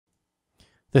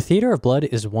The Theater of Blood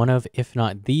is one of, if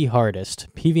not the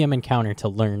hardest, PvM encounter to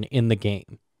learn in the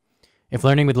game. If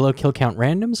learning with low kill count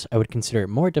randoms, I would consider it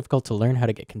more difficult to learn how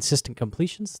to get consistent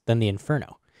completions than the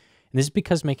Inferno. And this is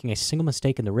because making a single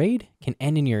mistake in the raid can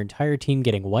end in your entire team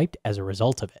getting wiped as a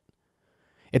result of it.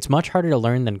 It's much harder to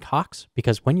learn than Cox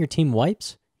because when your team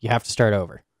wipes, you have to start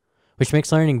over, which makes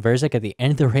learning Verzik at the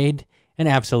end of the raid an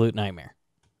absolute nightmare.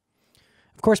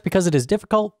 Of course, because it is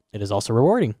difficult, it is also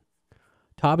rewarding.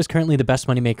 Tob is currently the best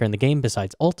moneymaker in the game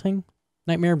besides ulting.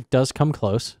 Nightmare does come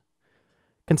close.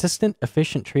 Consistent,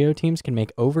 efficient trio teams can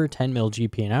make over 10 mil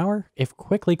GP an hour if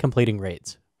quickly completing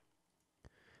raids.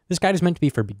 This guide is meant to be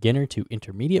for beginner to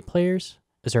intermediate players,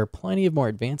 as there are plenty of more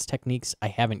advanced techniques I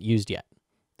haven't used yet.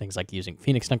 Things like using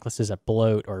Phoenix necklaces at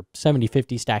Bloat or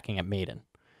 70-50 stacking at Maiden.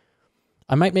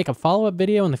 I might make a follow-up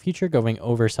video in the future going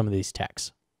over some of these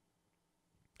techs.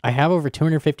 I have over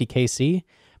 250 KC,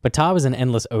 but Tob is an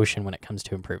endless ocean when it comes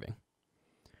to improving.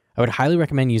 I would highly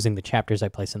recommend using the chapters I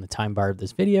place in the time bar of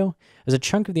this video, as a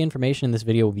chunk of the information in this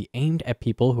video will be aimed at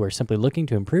people who are simply looking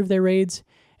to improve their raids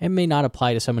and may not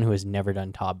apply to someone who has never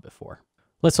done Tob before.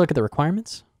 Let's look at the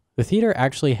requirements. The Theater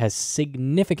actually has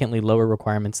significantly lower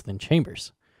requirements than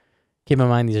Chambers. Keep in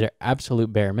mind these are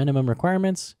absolute bare minimum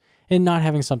requirements, and not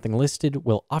having something listed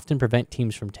will often prevent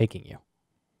teams from taking you.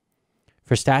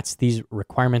 For stats, these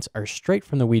requirements are straight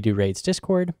from the We Do Raids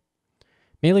Discord.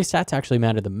 Melee stats actually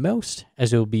matter the most,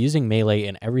 as you'll be using melee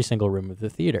in every single room of the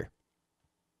theater.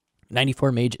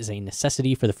 94 Mage is a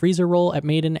necessity for the Freezer role at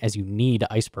Maiden, as you need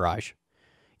Ice Barrage.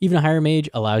 Even a higher Mage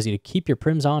allows you to keep your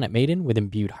prims on at Maiden with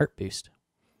imbued Heart Boost.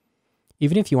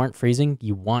 Even if you aren't freezing,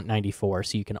 you want 94,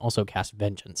 so you can also cast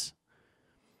Vengeance.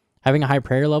 Having a high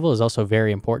prayer level is also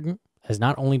very important, as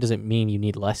not only does it mean you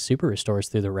need less super restores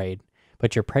through the raid,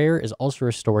 but your prayer is also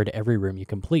restored every room you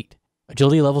complete.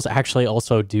 Agility levels actually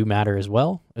also do matter as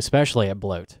well, especially at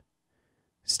Bloat.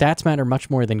 Stats matter much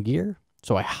more than gear,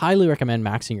 so I highly recommend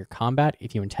maxing your combat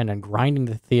if you intend on grinding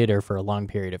the theater for a long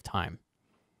period of time.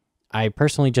 I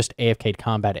personally just AFK'd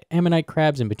combat at Ammonite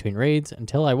Crabs in between raids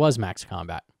until I was max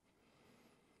combat.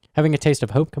 Having a Taste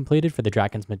of Hope completed for the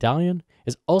Draken's Medallion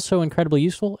is also incredibly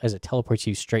useful, as it teleports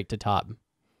you straight to Tob.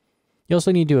 You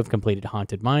also need to have completed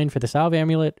Haunted Mind for the Salve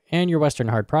Amulet, and your Western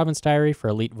Hard Province Diary for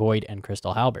Elite Void and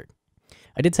Crystal Halberd.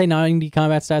 I did say 90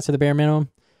 combat stats are the bare minimum,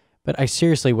 but I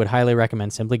seriously would highly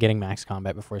recommend simply getting max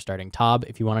combat before starting Tob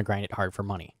if you want to grind it hard for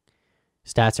money.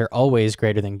 Stats are always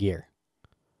greater than gear.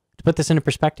 To put this into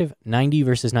perspective, 90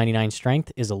 versus 99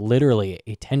 strength is literally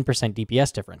a 10%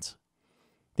 DPS difference.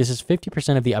 This is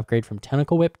 50% of the upgrade from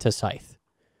Tentacle Whip to Scythe.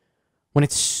 When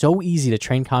it's so easy to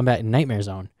train combat in Nightmare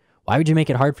Zone, why would you make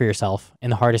it hard for yourself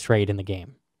in the hardest raid in the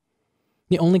game?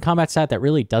 The only combat stat that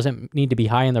really doesn't need to be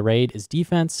high in the raid is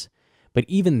defense, but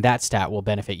even that stat will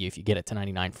benefit you if you get it to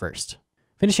 99 first.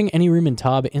 Finishing any room in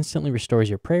Tob instantly restores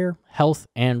your prayer, health,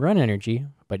 and run energy,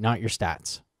 but not your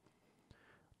stats.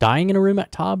 Dying in a room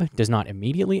at Tob does not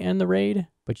immediately end the raid,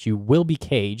 but you will be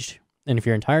caged, and if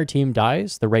your entire team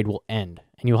dies, the raid will end,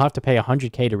 and you'll have to pay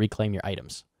 100k to reclaim your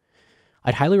items.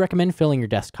 I'd highly recommend filling your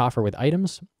desk coffer with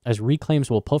items, as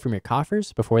reclaims will pull from your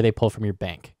coffers before they pull from your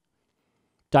bank.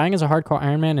 Dying as a hardcore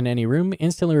Iron Man in any room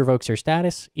instantly revokes your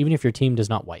status, even if your team does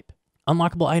not wipe.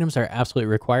 Unlockable items that are absolutely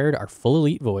required are full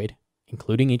Elite Void,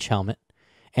 including each helmet,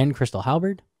 and Crystal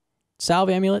Halberd.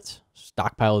 Salve Amulets,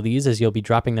 stockpile these as you'll be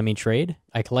dropping them each raid.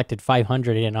 I collected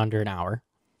 500 in under an hour.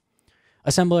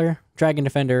 Assembler, Dragon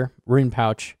Defender, Rune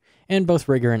Pouch, and both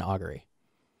Rigor and Augury.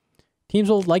 Teams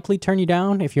will likely turn you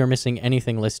down if you're missing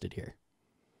anything listed here.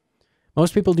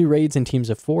 Most people do raids in teams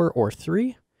of 4 or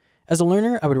 3. As a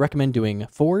learner, I would recommend doing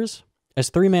 4s,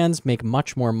 as 3-mans make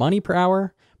much more money per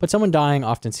hour, but someone dying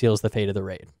often seals the fate of the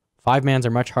raid. 5-mans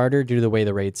are much harder due to the way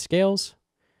the raid scales,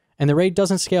 and the raid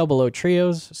doesn't scale below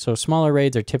trios, so smaller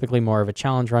raids are typically more of a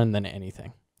challenge run than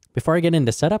anything. Before I get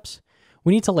into setups,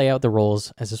 we need to lay out the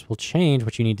roles, as this will change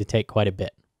what you need to take quite a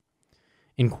bit.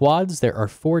 In quads, there are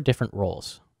 4 different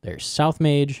roles. There's South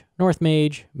Mage, North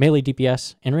Mage, Melee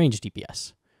DPS, and Range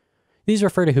DPS. These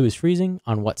refer to who is freezing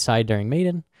on what side during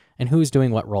Maiden, and who is doing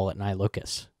what role at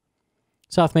Nihilocus.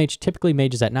 South Mage typically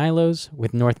mages at Nihilos,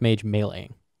 with North Mage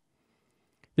meleeing.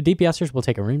 The DPSers will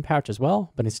take a Rune Pouch as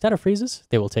well, but instead of freezes,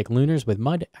 they will take Lunars with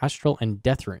Mud, Astral, and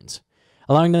Death Runes,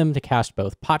 allowing them to cast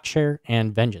both Potshare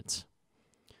and Vengeance.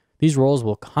 These roles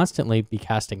will constantly be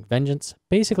casting Vengeance,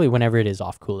 basically whenever it is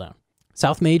off cooldown.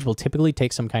 South Mage will typically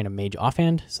take some kind of Mage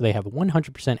offhand, so they have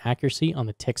 100% accuracy on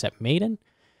the ticks at Maiden.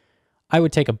 I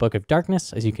would take a Book of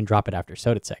Darkness, as you can drop it after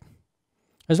Soditsek,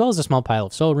 as well as a small pile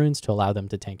of Soul Runes to allow them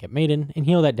to tank at Maiden and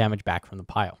heal that damage back from the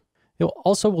pile. They will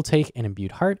also take an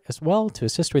Imbued Heart as well to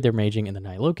assist with their maging in the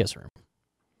Nihilocus room.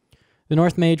 The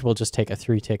North Mage will just take a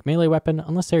 3-tick melee weapon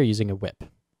unless they're using a whip.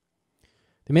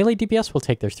 The melee DPS will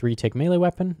take their 3-tick melee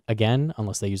weapon, again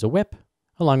unless they use a whip,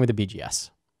 along with a BGS.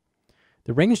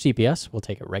 The ranged DPS will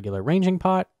take a regular ranging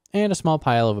pot and a small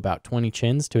pile of about 20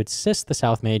 chins to assist the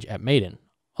South Mage at Maiden,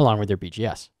 along with their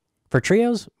BGS. For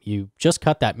trios, you just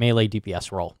cut that melee DPS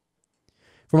roll.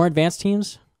 For more advanced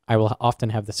teams, I will often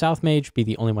have the South Mage be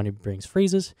the only one who brings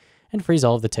freezes, and freeze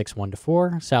all of the ticks 1 to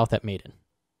 4 south at Maiden,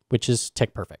 which is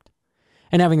tick perfect.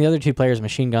 And having the other two players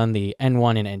machine gun the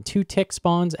N1 and N2 tick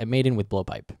spawns at Maiden with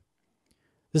blowpipe.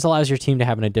 This allows your team to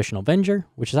have an additional Venger,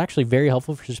 which is actually very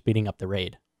helpful for speeding up the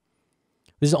raid.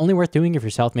 This is only worth doing if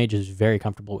your South Mage is very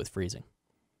comfortable with freezing.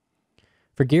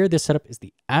 For gear, this setup is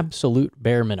the absolute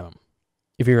bare minimum.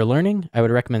 If you're learning, I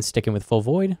would recommend sticking with full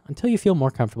void until you feel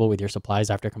more comfortable with your supplies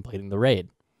after completing the raid.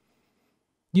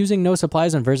 Using no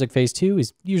supplies on Verzik Phase 2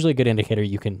 is usually a good indicator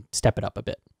you can step it up a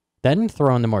bit. Then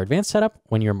throw in the more advanced setup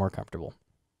when you're more comfortable.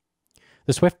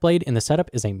 The Swift Blade in the setup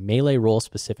is a melee roll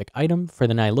specific item for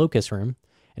the Nilocus room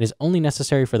and is only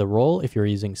necessary for the roll if you're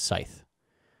using Scythe.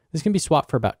 This can be swapped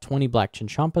for about 20 Black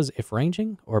Chinchampas if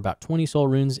ranging, or about 20 Soul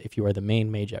Runes if you are the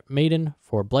main mage at Maiden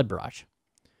for Blood Barrage.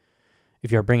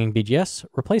 If you are bringing BGS,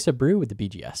 replace a brew with the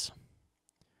BGS.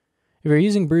 If you're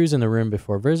using brews in the room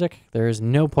before Verzik, there is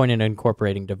no point in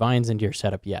incorporating divines into your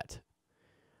setup yet.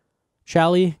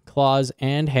 Shally, Claws,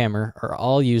 and Hammer are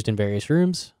all used in various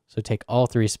rooms, so take all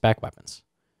 3 spec weapons,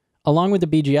 along with the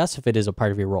BGS if it is a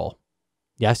part of your role.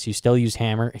 Yes, you still use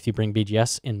Hammer if you bring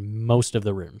BGS in most of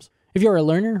the rooms. If you're a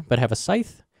learner but have a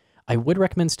Scythe, I would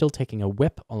recommend still taking a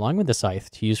Whip along with the Scythe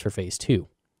to use for Phase 2,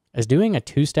 as doing a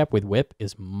 2-step with Whip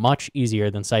is much easier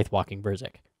than Scythe walking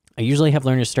Verzik. I usually have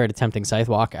learners start attempting Scythe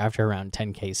walk after around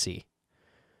 10 KC.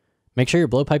 Make sure your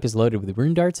blowpipe is loaded with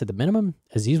rune darts at the minimum,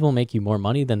 as these will make you more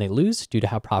money than they lose due to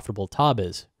how profitable Taub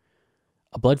is.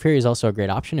 A Blood Fury is also a great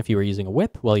option if you were using a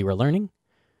whip while you were learning.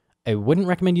 I wouldn't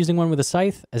recommend using one with a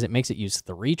Scythe, as it makes it use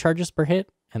 3 charges per hit,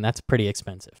 and that's pretty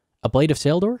expensive. A Blade of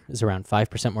Saildor is around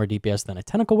 5% more DPS than a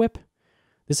Tentacle Whip.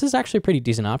 This is actually a pretty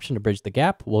decent option to bridge the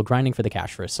gap while grinding for the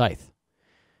cash for a Scythe.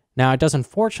 Now, it does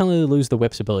unfortunately lose the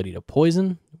Whip's ability to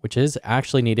poison, which is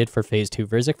actually needed for Phase 2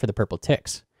 Verzik for the purple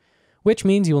ticks, which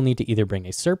means you will need to either bring a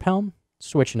Serp Helm,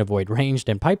 switch and avoid ranged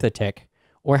and pipe the tick,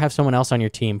 or have someone else on your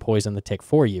team poison the tick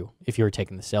for you if you were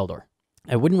taking the Saildor.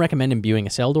 I wouldn't recommend imbuing a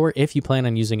Saildor if you plan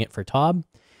on using it for Taub,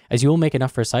 as you will make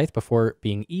enough for Scythe before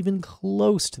being even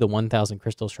close to the 1,000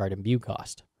 Crystal Shard imbue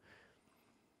cost.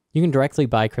 You can directly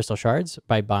buy Crystal Shards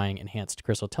by buying Enhanced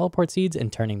Crystal Teleport Seeds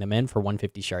and turning them in for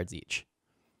 150 shards each.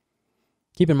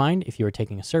 Keep in mind, if you are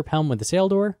taking a Serp Helm with the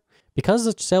Saildor, because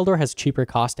the Saildor has cheaper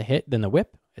cost to hit than the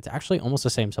Whip, it's actually almost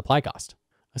the same supply cost.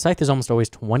 A Scythe is almost always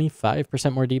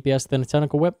 25% more DPS than a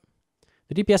Tentacle Whip.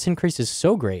 The DPS increase is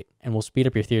so great and will speed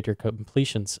up your theater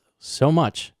completions so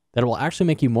much that it will actually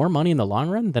make you more money in the long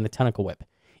run than a Tentacle Whip,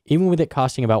 even with it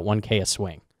costing about 1k a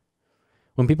swing.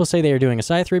 When people say they are doing a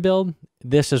Scythe rebuild,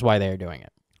 this is why they are doing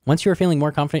it. Once you are feeling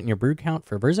more confident in your brew count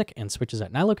for Verzik and switches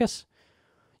at Nilocus,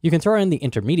 you can throw in the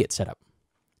intermediate setup.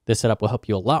 This setup will help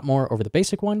you a lot more over the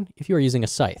basic one if you are using a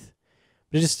Scythe,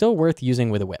 but it is still worth using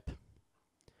with a Whip.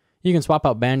 You can swap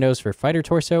out Bandos for Fighter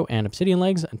Torso and Obsidian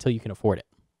Legs until you can afford it.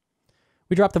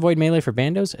 We drop the Void Melee for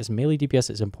Bandos, as melee DPS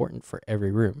is important for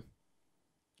every room.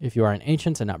 If you are an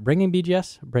Ancient and not bringing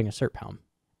BGS, bring a Serp Helm.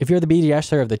 If you're the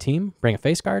BGSer of the team, bring a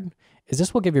Face Guard, as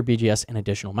this will give your BGS an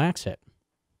additional max hit.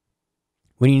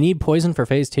 When you need Poison for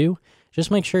Phase 2,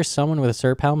 just make sure someone with a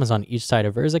Serp Helm is on each side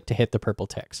of Verzik to hit the purple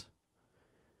ticks.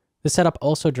 This setup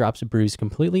also drops Brews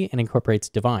completely and incorporates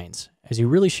Divines, as you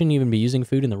really shouldn't even be using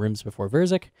food in the rooms before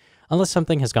Verzik, unless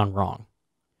something has gone wrong.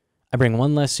 I bring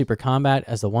one less Super Combat,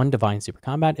 as the one Divine Super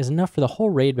Combat is enough for the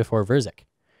whole raid before Verzik,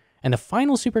 and the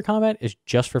final Super Combat is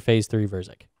just for Phase 3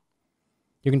 Verzik.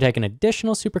 You can take an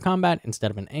additional Super Combat instead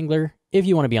of an Angler if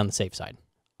you want to be on the safe side.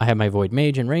 I have my Void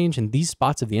Mage in range in these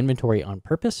spots of the inventory on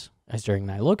purpose, as during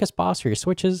Nilocus boss or your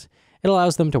switches, it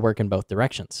allows them to work in both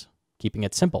directions, keeping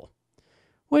it simple,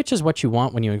 which is what you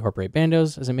want when you incorporate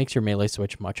Bandos, as it makes your melee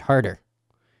switch much harder.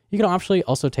 You can optionally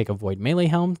also take a Void Melee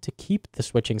Helm to keep the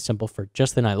switching simple for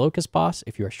just the Nilocus boss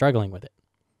if you are struggling with it.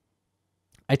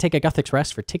 I take a Guthix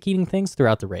Rest for tick-eating things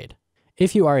throughout the raid.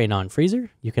 If you are a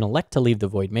non-freezer, you can elect to leave the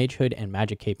Void Mage Hood and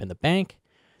Magic Cape in the bank.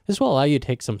 This will allow you to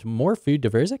take some more food to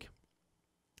Verzik,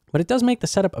 but it does make the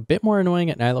setup a bit more annoying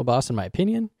at Nilo Boss in my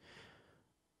opinion.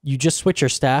 You just switch your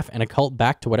staff and occult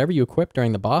back to whatever you equip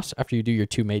during the boss after you do your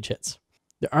 2 mage hits.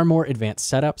 There are more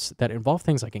advanced setups that involve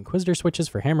things like Inquisitor switches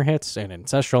for hammer hits and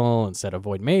Ancestral instead of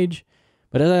Void Mage,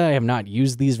 but as I have not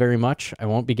used these very much, I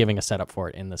won't be giving a setup for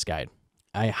it in this guide.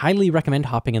 I highly recommend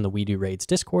hopping in the We Do Raids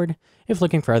Discord if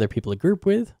looking for other people to group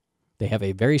with. They have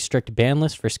a very strict ban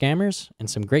list for scammers and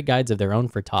some great guides of their own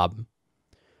for TOB.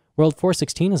 World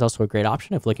 416 is also a great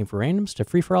option if looking for randoms to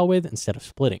free-for-all with instead of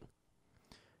splitting.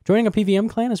 Joining a PVM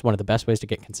clan is one of the best ways to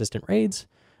get consistent raids,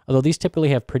 although these typically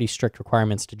have pretty strict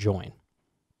requirements to join.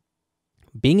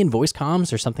 Being in voice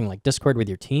comms or something like Discord with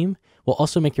your team will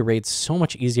also make your raids so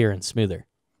much easier and smoother.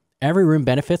 Every room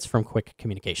benefits from quick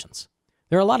communications.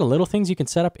 There are a lot of little things you can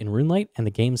set up in Runelite and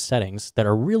the game's settings that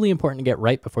are really important to get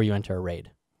right before you enter a raid.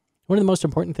 One of the most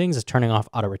important things is turning off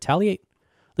auto-retaliate.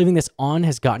 Leaving this on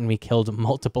has gotten me killed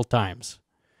multiple times.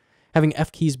 Having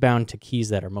F keys bound to keys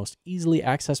that are most easily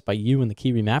accessed by you in the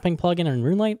key remapping plugin in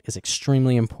Runelite is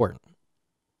extremely important.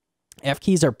 F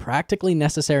keys are practically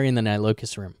necessary in the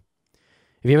Nilocus room.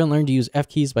 If you haven't learned to use F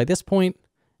keys by this point,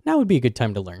 now would be a good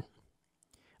time to learn.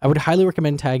 I would highly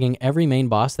recommend tagging every main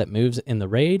boss that moves in the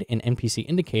raid in NPC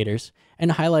indicators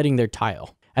and highlighting their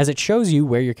tile, as it shows you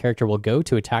where your character will go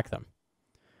to attack them.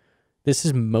 This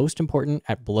is most important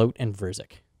at Bloat and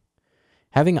Verzik.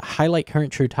 Having a highlight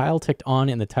current true tile ticked on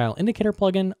in the tile indicator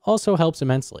plugin also helps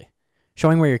immensely,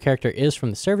 showing where your character is from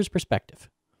the server's perspective.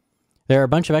 There are a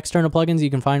bunch of external plugins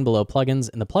you can find below plugins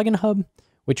in the plugin hub,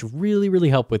 which really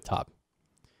help with TOB.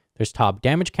 There's TOB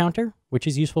damage counter, which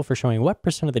is useful for showing what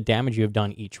 % of the damage you have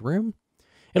done each room.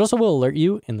 It also will alert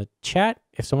you in the chat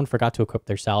if someone forgot to equip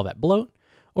their salve at Bloat,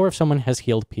 or if someone has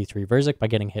healed P3 Verzik by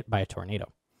getting hit by a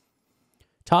tornado.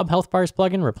 TOB Health Bars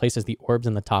plugin replaces the orbs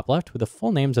in the top left with the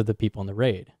full names of the people in the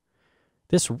raid.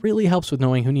 This really helps with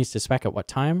knowing who needs to spec at what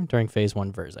time during Phase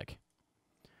 1 Verzik.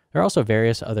 There are also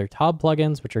various other TOB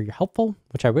plugins which are helpful,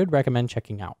 which I would recommend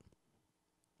checking out.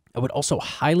 I would also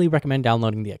highly recommend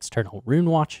downloading the external Rune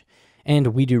Watch and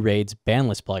We Do Raids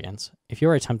banlist plugins if you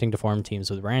are attempting to form teams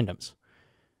with randoms.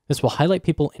 This will highlight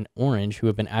people in orange who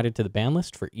have been added to the ban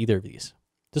list for either of these.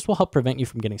 This will help prevent you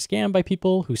from getting scammed by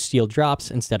people who steal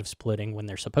drops instead of splitting when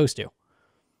they're supposed to.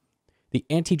 The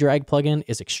anti-drag plugin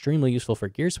is extremely useful for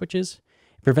gear switches.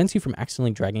 It prevents you from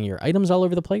accidentally dragging your items all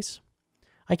over the place.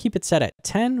 I keep it set at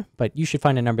 10, but you should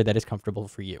find a number that is comfortable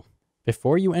for you.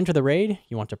 Before you enter the raid,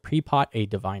 you want to pre-pot a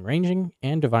Divine Ranging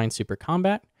and Divine Super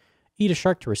Combat, eat a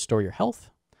shark to restore your health,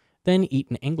 then eat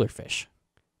an anglerfish,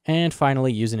 and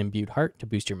finally use an imbued heart to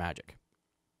boost your magic.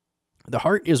 The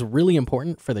heart is really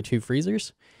important for the two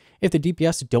freezers. If the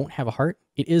DPS don't have a heart,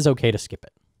 it is okay to skip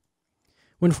it.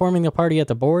 When forming the party at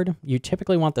the board, you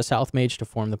typically want the South Mage to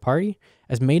form the party,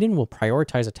 as Maiden will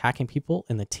prioritize attacking people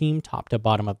in the team top to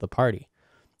bottom of the party,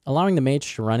 allowing the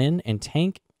Mage to run in and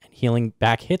tank and healing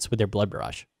back hits with their Blood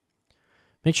Barrage.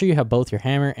 Make sure you have both your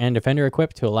Hammer and Defender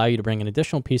equipped to allow you to bring an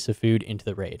additional piece of food into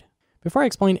the raid. Before I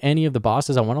explain any of the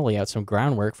bosses, I want to lay out some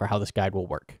groundwork for how this guide will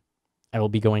work. I will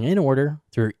be going in order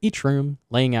through each room,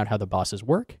 laying out how the bosses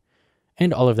work,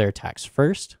 and all of their attacks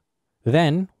first,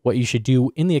 then what you should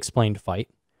do in the explained fight,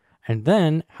 and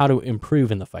then how to improve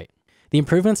in the fight. The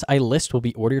improvements I list will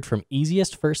be ordered from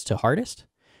easiest first to hardest.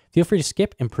 Feel free to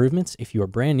skip improvements if you are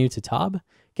brand new to TOB,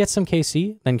 get some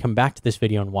KC, then come back to this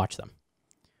video and watch them.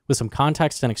 With some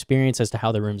context and experience as to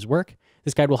how the rooms work,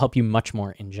 this guide will help you much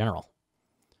more in general.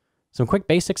 Some quick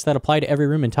basics that apply to every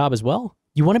room in TOB as well.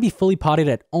 You want to be fully potted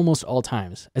at almost all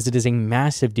times, as it is a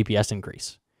massive DPS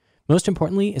increase. Most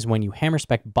importantly is when you hammer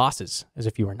spec bosses, as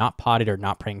if you are not potted or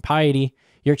not praying piety,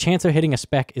 your chance of hitting a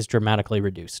spec is dramatically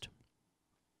reduced.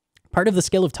 Part of the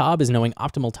skill of TOB is knowing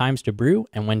optimal times to brew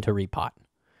and when to repot.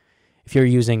 If you're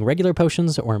using regular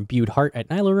potions or imbued heart at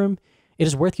Nilo Room, it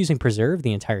is worth using Preserve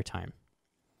the entire time.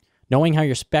 Knowing how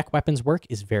your spec weapons work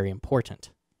is very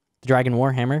important. The Dragon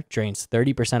Warhammer drains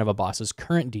 30% of a boss's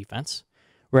current defense,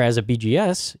 whereas a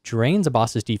BGS drains a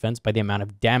boss's defense by the amount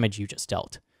of damage you just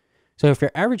dealt. So if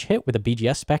your average hit with a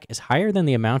BGS spec is higher than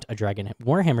the amount a Dragon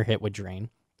Warhammer hit would drain,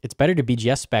 it's better to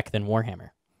BGS spec than Warhammer.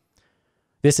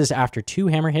 This is after 2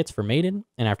 hammer hits for Maiden,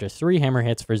 and after 3 hammer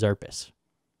hits for Xerpes.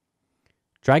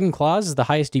 Dragon Claws is the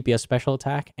highest DPS special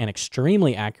attack, and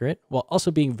extremely accurate, while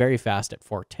also being very fast at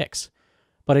 4 ticks,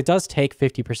 but it does take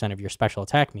 50% of your special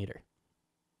attack meter.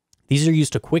 These are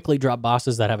used to quickly drop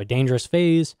bosses that have a dangerous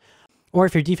phase, or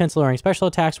if your defense-lowering special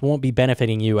attacks won't be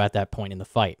benefiting you at that point in the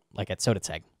fight, like at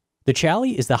Sodetseg. The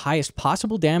Chally is the highest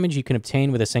possible damage you can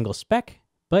obtain with a single spec,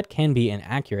 but can be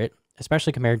inaccurate,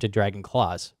 especially compared to Dragon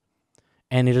Claws.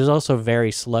 And it is also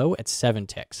very slow at 7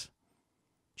 ticks.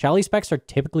 Chally specs are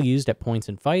typically used at points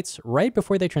in fights right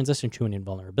before they transition to an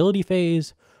invulnerability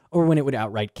phase, or when it would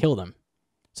outright kill them,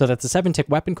 so that the 7-tick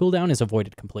weapon cooldown is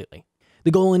avoided completely.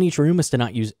 The goal in each room is to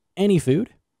not use any food,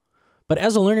 but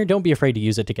as a learner, don't be afraid to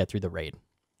use it to get through the raid.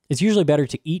 It's usually better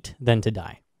to eat than to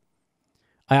die.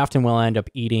 I often will end up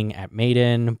eating at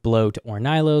Maiden, Bloat, or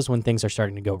Nilo's when things are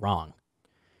starting to go wrong.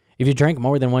 If you drank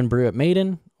more than 1 brew at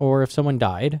Maiden, or if someone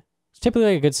died,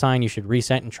 typically a good sign you should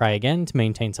reset and try again to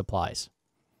maintain supplies.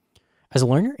 As a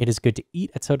learner, it is good to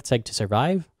eat at Sodaseg to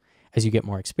survive. As you get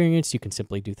more experience, you can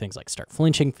simply do things like start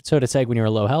flinching Sodaseg when you're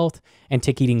low health, and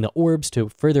tick eating the orbs to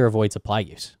further avoid supply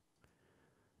use.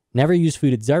 Never use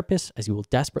food at Zarpus, as you will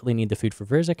desperately need the food for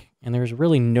Verzik, and there is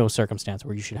really no circumstance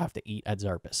where you should have to eat at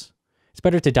Zarpus. It's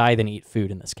better to die than eat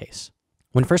food in this case.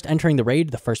 When first entering the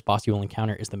raid, the first boss you will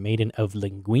encounter is the Maiden of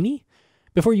Linguini.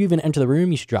 Before you even enter the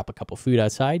room, you should drop a couple food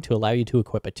outside to allow you to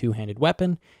equip a two-handed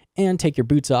weapon, and take your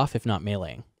boots off if not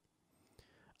meleeing.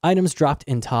 Items dropped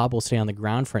in Tob will stay on the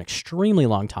ground for an extremely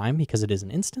long time because it is an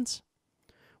instance.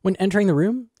 When entering the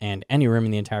room, and any room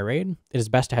in the entire raid, it is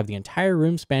best to have the entire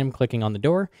room spam clicking on the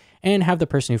door, and have the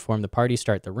person who formed the party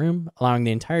start the room, allowing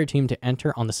the entire team to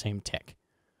enter on the same tick.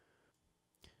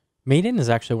 Maiden is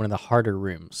actually one of the harder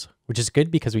rooms, which is good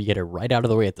because we get her right out of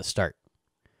the way at the start.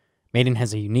 Maiden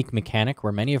has a unique mechanic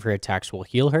where many of her attacks will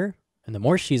heal her, and the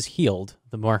more she is healed,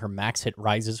 the more her max hit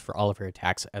rises for all of her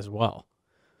attacks as well.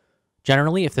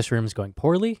 Generally, if this room is going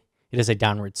poorly, it is a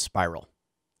downward spiral.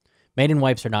 Maiden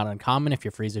wipes are not uncommon if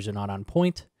your freezers are not on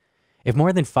point. If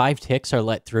more than 5 ticks are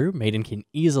let through, Maiden can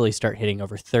easily start hitting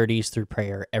over 30s through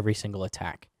prayer every single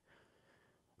attack.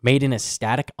 Maiden is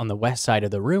static on the west side of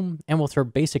the room and will throw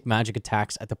basic magic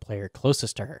attacks at the player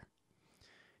closest to her.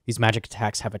 These magic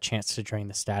attacks have a chance to drain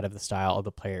the stat of the style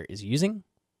the player is using.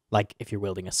 Like if you're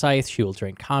wielding a scythe, she will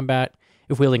drain combat.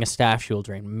 If wielding a staff, she will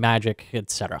drain magic,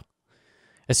 etc.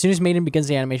 As soon as Maiden begins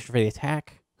the animation for the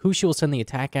attack, who she will send the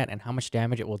attack at and how much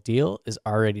damage it will deal is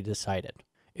already decided.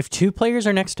 If 2 players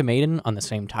are next to Maiden on the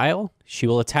same tile, she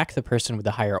will attack the person with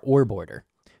the higher orb order.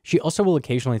 She also will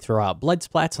occasionally throw out blood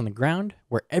splats on the ground,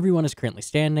 where everyone is currently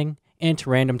standing, and to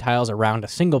random tiles around a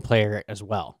single player as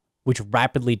well, which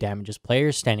rapidly damages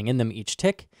players standing in them each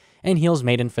tick, and heals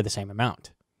Maiden for the same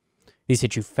amount. These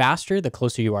hit you faster the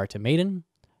closer you are to Maiden,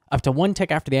 up to 1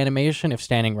 tick after the animation if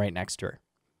standing right next to her.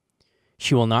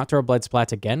 She will not throw blood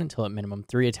splats again until at minimum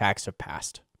 3 attacks have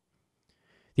passed.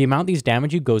 The amount these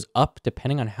damage you goes up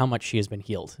depending on how much she has been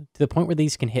healed, to the point where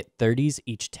these can hit 30s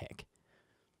each tick.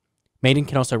 Maiden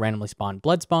can also randomly spawn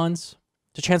blood spawns.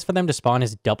 The chance for them to spawn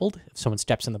is doubled if someone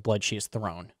steps in the blood she has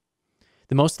thrown.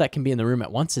 The most that can be in the room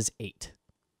at once is 8.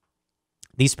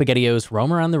 These SpaghettiOs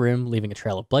roam around the room, leaving a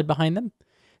trail of blood behind them.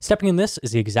 Stepping in this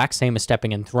is the exact same as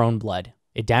stepping in thrown blood.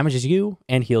 It damages you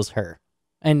and heals her,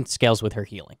 and scales with her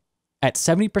healing. At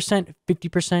 70%,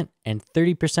 50%, and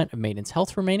 30% of Maiden's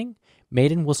health remaining,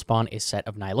 Maiden will spawn a set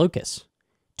of Nihilocus,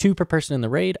 2 per person in the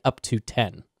raid, up to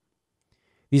 10.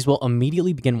 These will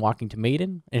immediately begin walking to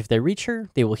Maiden, and if they reach her,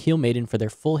 they will heal Maiden for their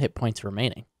full hit points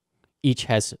remaining. Each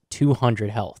has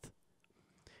 200 health.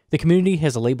 The community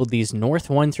has labeled these North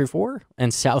 1 through 4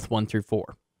 and South 1 through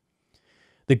 4.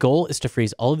 The goal is to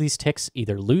freeze all of these ticks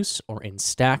either loose or in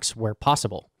stacks where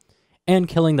possible, and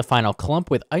killing the final clump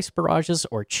with ice barrages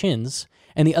or chins,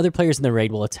 and the other players in the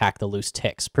raid will attack the loose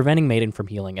ticks, preventing Maiden from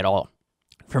healing at all.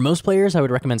 For most players, I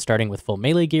would recommend starting with full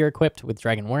melee gear equipped with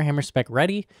Dragon Warhammer spec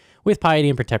ready, with Piety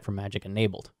and Protect from Magic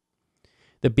enabled.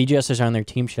 The BGSers on their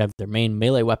team should have their main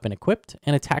melee weapon equipped,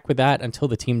 and attack with that until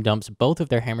the team dumps both of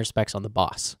their hammer specs on the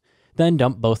boss, then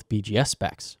dump both BGS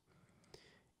specs.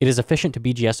 It is efficient to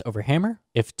BGS over hammer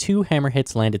if 2 hammer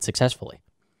hits landed successfully.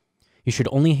 You should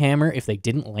only hammer if they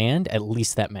didn't land at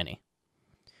least that many.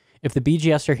 If the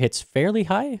BGSer hits fairly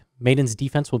high, Maiden's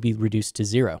defense will be reduced to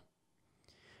 0.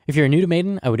 If you're new to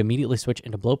Maiden, I would immediately switch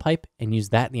into Blowpipe and use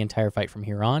that the entire fight from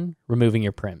here on, removing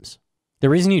your prims. The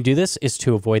reason you do this is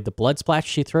to avoid the blood splash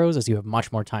she throws, as you have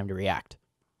much more time to react.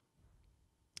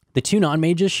 The 2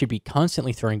 non-mages should be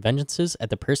constantly throwing vengeances at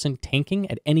the person tanking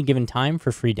at any given time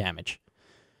for free damage.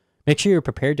 Make sure you're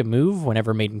prepared to move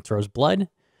whenever Maiden throws blood.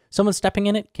 Someone stepping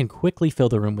in it can quickly fill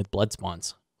the room with blood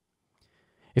spawns.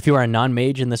 If you are a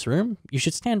non-mage in this room, you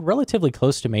should stand relatively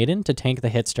close to Maiden to tank the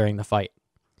hits during the fight.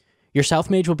 Your South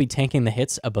Mage will be tanking the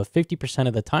hits above 50%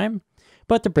 of the time,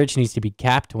 but the bridge needs to be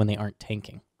capped when they aren't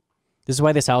tanking. This is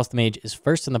why the South Mage is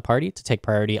first in the party to take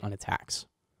priority on attacks.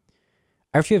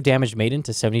 After you have damaged Maiden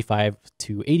to 75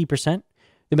 to 80%,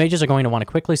 the mages are going to want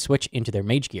to quickly switch into their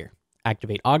mage gear,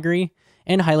 activate Augury,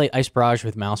 and highlight Ice Barrage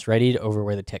with mouse readied over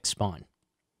where the ticks spawn.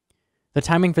 The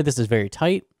timing for this is very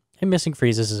tight, and missing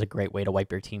freezes is a great way to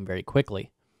wipe your team very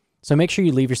quickly, so make sure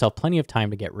you leave yourself plenty of time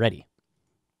to get ready.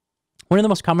 One of the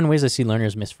most common ways I see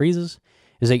learners miss freezes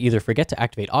is they either forget to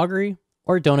activate Augury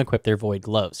or don't equip their Void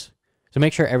Gloves, so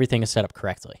make sure everything is set up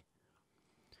correctly.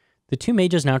 The 2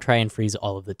 mages now try and freeze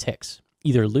all of the ticks,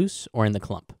 either loose or in the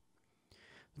clump.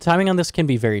 The timing on this can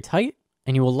be very tight,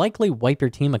 and you will likely wipe your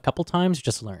team a couple times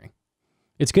just learning.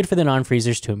 It's good for the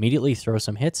non-freezers to immediately throw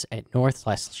some hits at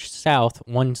North/South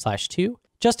 1/2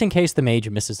 just in case the mage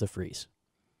misses the freeze.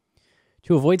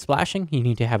 To avoid splashing, you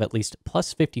need to have at least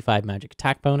plus 55 magic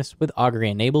attack bonus with augury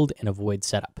enabled and avoid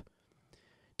setup.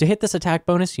 To hit this attack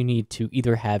bonus, you need to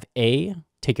either have A,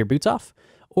 take your boots off,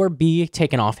 or B,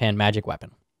 take an offhand magic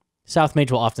weapon. South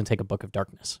Mage will often take a Book of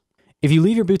Darkness. If you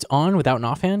leave your boots on without an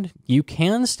offhand, you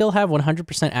can still have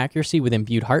 100% accuracy with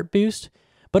Imbued Heart boost,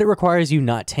 but it requires you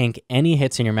not tank any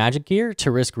hits in your magic gear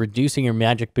to risk reducing your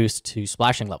magic boost to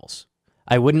splashing levels.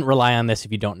 I wouldn't rely on this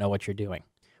if you don't know what you're doing.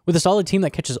 With a solid team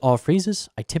that catches all freezes,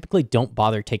 I typically don't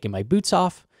bother taking my boots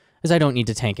off, as I don't need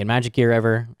to tank in magic gear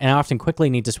ever, and I often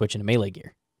quickly need to switch into melee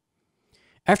gear.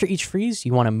 After each freeze,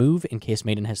 you want to move in case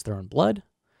Maiden has thrown blood.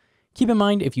 Keep in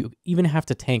mind, if you even have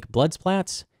to tank blood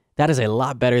splats, that is a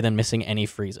lot better than missing any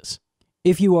freezes.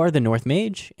 If you are the North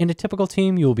Mage, in a typical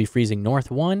team, you will be freezing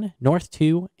North 1, North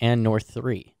 2, and North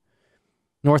 3.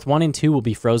 North 1 and 2 will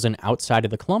be frozen outside of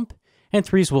the clump, and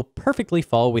 3s will perfectly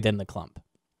fall within the clump.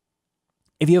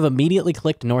 If you have immediately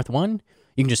clicked North 1,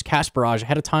 you can just cast Barrage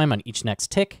ahead of time on each next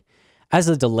tick, as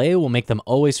the delay will make them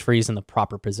always freeze in the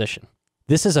proper position.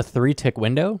 This is a 3-tick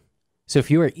window, so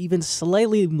if you are even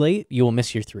slightly late, you will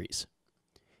miss your 3s.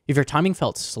 If your timing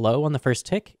felt slow on the first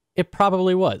tick, it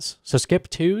probably was, so skip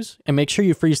 2s and make sure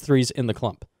you freeze 3s in the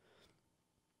clump.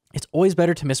 It's always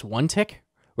better to miss 1 tick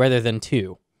rather than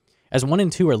 2, as 1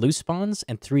 and 2 are loose spawns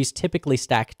and 3s typically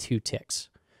stack 2 ticks.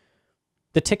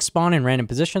 The ticks spawn in random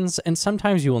positions, and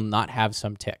sometimes you will not have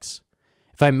some ticks.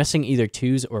 If I'm missing either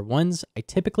 2s or 1s, I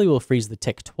typically will freeze the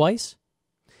tick twice,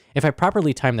 if I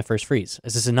properly time the first freeze,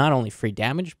 as this is not only free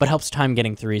damage, but helps time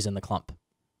getting 3s in the clump.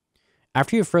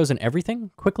 After you've frozen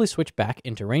everything, quickly switch back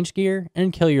into range gear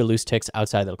and kill your loose ticks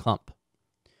outside of the clump.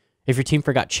 If your team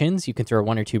forgot chins, you can throw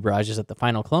 1 or 2 barrages at the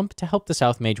final clump to help the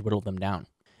South Mage whittle them down.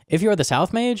 If you are the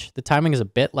South Mage, the timing is a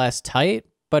bit less tight,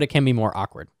 but it can be more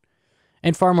awkward,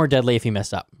 and far more deadly if you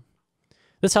mess up.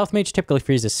 The South Mage typically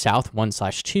freezes South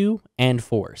 1/2 and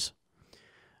 4s.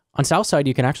 On South side,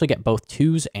 you can actually get both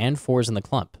 2s and 4s in the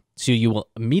clump, so you will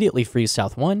immediately freeze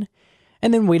South 1,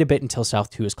 and then wait a bit until South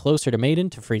 2 is closer to Maiden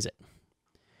to freeze it.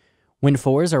 When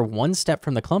 4s are 1 step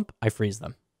from the clump, I freeze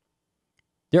them.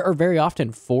 There are very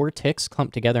often 4 ticks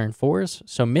clumped together in 4s,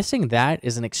 so missing that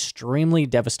is an extremely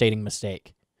devastating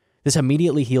mistake. This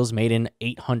immediately heals Maiden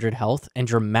 800 health and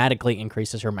dramatically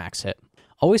increases her max hit.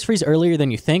 Always freeze earlier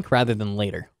than you think rather than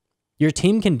later. Your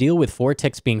team can deal with 4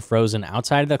 ticks being frozen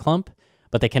outside of the clump,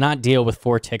 but they cannot deal with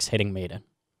 4 ticks hitting Maiden.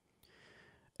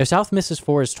 If South misses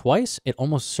 4s twice, it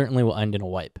almost certainly will end in a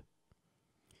wipe.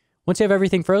 Once you have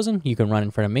everything frozen, you can run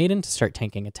in front of Maiden to start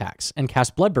tanking attacks, and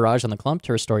cast Blood Barrage on the clump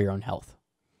to restore your own health.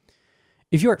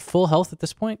 If you are at full health at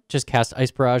this point, just cast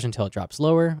Ice Barrage until it drops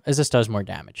lower, as this does more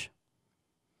damage.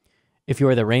 If you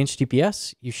are the ranged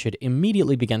DPS, you should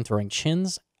immediately begin throwing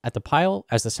chins at the pile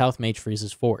as the South Mage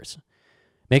freezes 4s.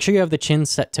 Make sure you have the chins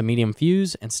set to medium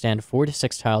fuse and stand 4 to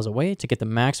 6 tiles away to get the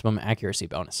maximum accuracy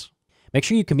bonus. Make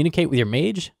sure you communicate with your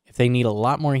mage. If they need a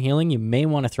lot more healing, you may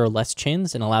want to throw less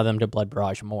chins and allow them to Blood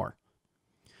Barrage more.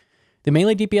 The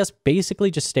melee DPS basically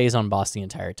just stays on boss the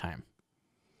entire time.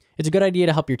 It's a good idea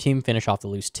to help your team finish off the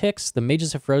loose ticks the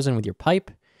mages have frozen with your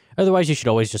pipe, otherwise you should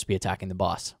always just be attacking the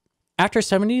boss. After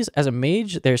 70s, as a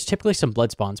mage, there's typically some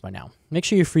blood spawns by now. Make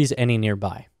sure you freeze any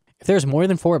nearby. If there's more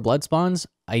than 4 blood spawns,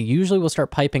 I usually will start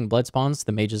piping blood spawns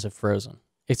the mages have frozen.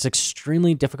 It's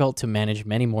extremely difficult to manage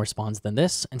many more spawns than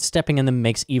this, and stepping in them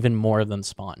makes even more of them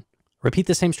spawn. Repeat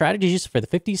the same strategies for the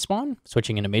 50 spawn,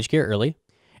 switching into mage gear early,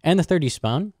 and the 30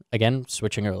 spawn, again,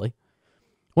 switching early.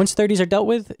 Once 30s are dealt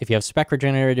with, if you have spec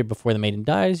regenerated before the Maiden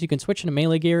dies, you can switch into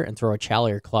melee gear and throw a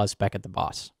Chalier Claw spec at the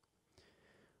boss.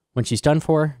 When she's done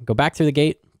for, go back through the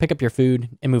gate, pick up your food,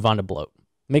 and move on to bloat.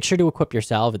 Make sure to equip your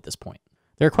salve at this point.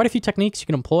 There are quite a few techniques you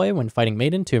can employ when fighting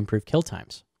Maiden to improve kill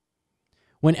times.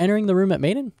 When entering the room at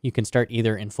Maiden, you can start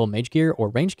either in full mage gear or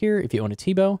range gear if you own a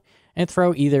T-bow, and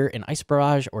throw either an Ice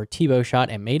Barrage or T-bow shot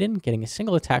at Maiden, getting a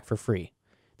single attack for free.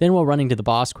 Then while running to the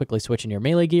boss, quickly switch into your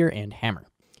melee gear and hammer.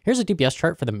 Here's a DPS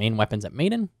chart for the main weapons at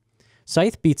Maiden.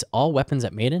 Scythe beats all weapons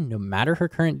at Maiden, no matter her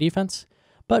current defense,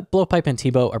 but Blowpipe and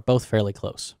T-bow are both fairly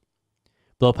close.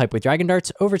 Blowpipe with Dragon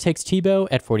Darts overtakes T-bow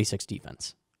at 46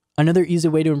 defense. Another easy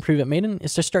way to improve at Maiden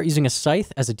is to start using a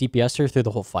Scythe as a DPSer through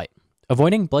the whole fight.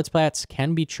 Avoiding blood splats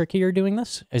can be trickier doing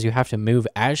this, as you have to move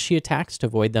as she attacks to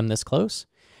avoid them this close,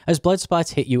 as blood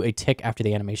splats hit you a tick after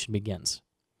the animation begins.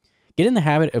 Get in the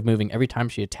habit of moving every time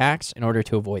she attacks in order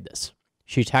to avoid this.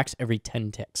 She attacks every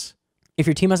 10 ticks. If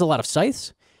your team has a lot of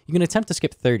scythes, you can attempt to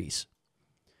skip 30s.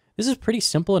 This is pretty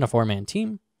simple in a 4-man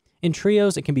team. In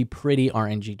trios, it can be pretty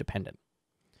RNG dependent.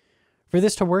 For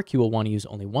this to work, you will want to use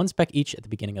only 1 spec each at the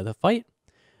beginning of the fight.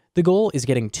 The goal is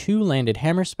getting 2 landed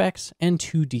hammer specs and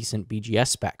 2 decent BGS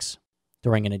specs,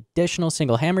 throwing an additional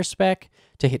single hammer spec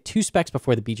to hit 2 specs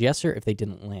before the BGSer if they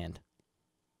didn't land.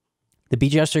 The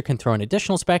BGSer can throw an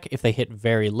additional spec if they hit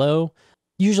very low,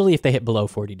 usually if they hit below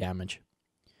 40 damage.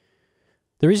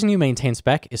 The reason you maintain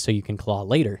spec is so you can claw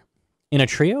later. In a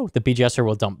trio, the BGSer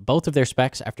will dump both of their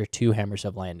specs after 2 hammers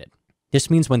have landed. This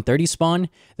means when 30 spawn,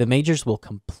 the majors will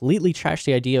completely trash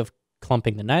the idea of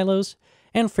clumping the Nilos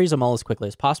and freeze them all as quickly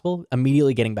as possible,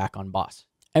 immediately getting back on boss.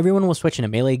 Everyone will switch into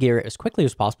melee gear as quickly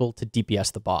as possible to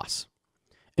DPS the boss,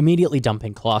 immediately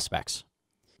dumping claw specs.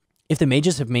 If the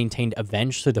mages have maintained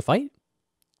Avenge through the fight,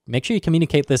 make sure you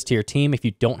communicate this to your team if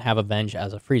you don't have Avenge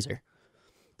as a freezer.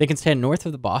 They can stand north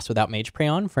of the boss without Mage Prey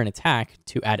on for an attack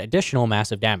to add additional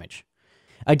massive damage.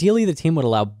 Ideally, the team would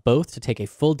allow both to take a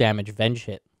full damage Venge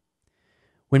hit.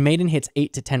 When Maiden hits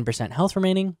 8 to 10% health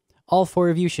remaining, all 4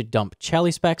 of you should dump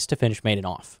Chelly specs to finish Maiden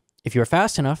off. If you are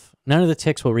fast enough, none of the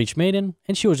ticks will reach Maiden,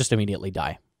 and she will just immediately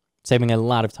die, saving a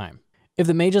lot of time. If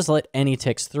the mages let any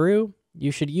ticks through,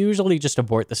 you should usually just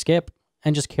abort the skip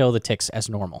and just kill the ticks as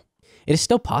normal. It is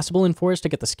still possible in Forest to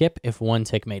get the skip if 1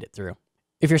 tick made it through.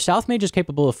 If your South Mage is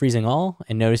capable of freezing all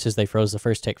and notices they froze the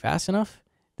first tick fast enough,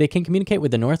 they can communicate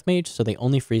with the North Mage so they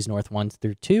only freeze North 1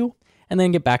 through 2 and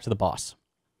then get back to the boss.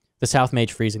 The South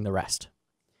Mage freezing the rest.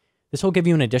 This will give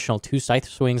you an additional 2 Scythe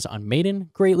swings on Maiden,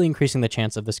 greatly increasing the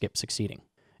chance of the skip succeeding.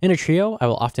 In a trio, I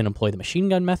will often employ the machine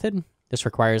gun method. This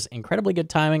requires incredibly good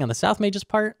timing on the South Mage's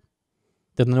part,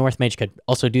 though the North Mage could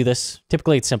also do this.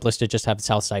 Typically, it's simplest to just have the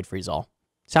South side freeze all.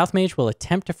 South Mage will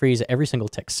attempt to freeze every single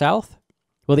tick south,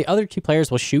 while the other 2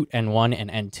 players will shoot N1 and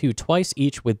N2 twice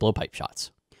each with blowpipe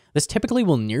shots. This typically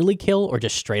will nearly kill or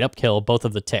just straight up kill both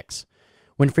of the ticks.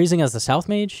 When freezing as the South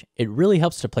Mage, it really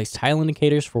helps to place tile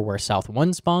indicators for where South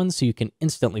 1 spawns so you can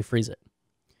instantly freeze it.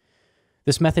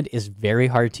 This method is very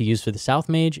hard to use for the South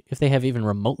Mage if they have even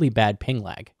remotely bad ping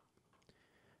lag.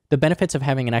 The benefits of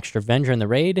having an extra Venger in the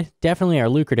raid definitely are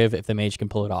lucrative if the mage can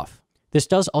pull it off. This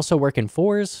does also work in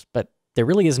 4s, but there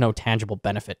really is no tangible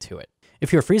benefit to it.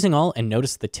 If you're freezing all and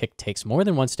notice the tick takes more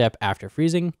than 1 step after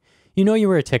freezing, you know you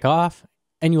were a tick off,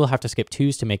 and you will have to skip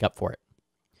 2s to make up for it.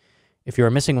 If you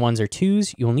are missing 1s or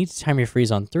 2s, you will need to time your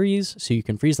freeze on 3s so you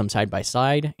can freeze them side by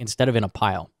side instead of in a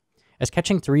pile, as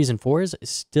catching 3s and 4s is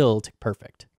still tick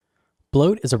perfect.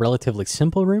 Bloat is a relatively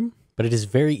simple room, but it is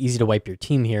very easy to wipe your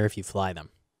team here if you fly them.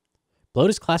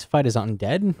 Bloat is classified as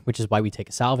undead, which is why we take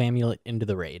a salve amulet into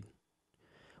the raid.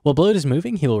 While Bloat is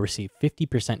moving, he will receive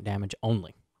 50% damage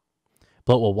only.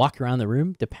 Bloat will walk around the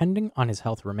room depending on his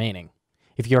health remaining.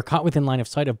 If you are caught within line of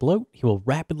sight of Bloat, he will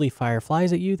rapidly fire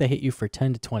flies at you that hit you for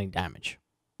 10 to 20 damage.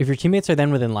 If your teammates are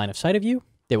then within line of sight of you,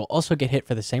 they will also get hit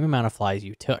for the same amount of flies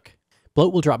you took.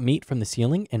 Bloat will drop meat from the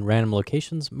ceiling in random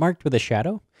locations marked with a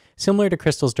shadow, similar to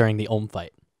crystals during the Olm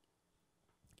fight.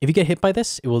 If you get hit by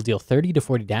this, it will deal 30 to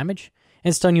 40 damage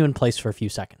and stun you in place for a few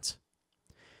seconds.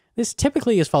 This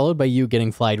typically is followed by you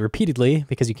getting flied repeatedly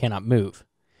because you cannot move,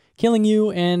 killing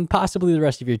you and possibly the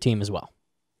rest of your team as well.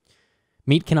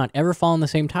 Meat cannot ever fall on the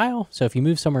same tile, so if you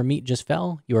move somewhere meat just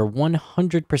fell, you are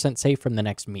 100% safe from the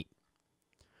next meat.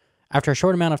 After a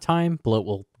short amount of time, Bloat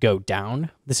will go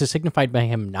down. This is signified by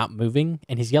him not moving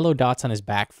and his yellow dots on his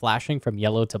back flashing from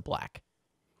yellow to black.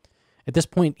 At this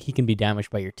point, he can be damaged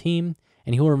by your team,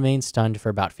 and he will remain stunned for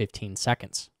about 15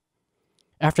 seconds.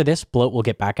 After this, Bloat will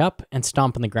get back up and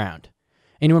stomp on the ground.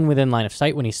 Anyone within line of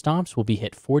sight when he stomps will be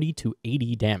hit 40 to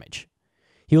 80 damage.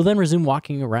 He will then resume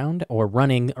walking around or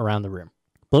running around the room.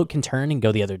 Bloat can turn and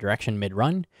go the other direction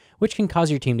mid-run, which can cause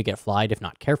your team to get flied if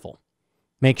not careful.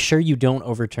 Make sure you don't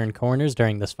overturn corners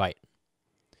during this fight.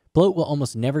 Bloat will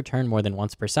almost never turn more than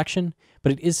once per section,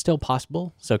 but it is still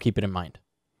possible, so keep it in mind.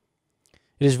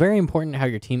 It is very important how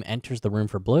your team enters the room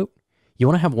for Bloat. You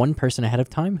want to have one person ahead of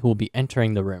time who will be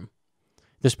entering the room.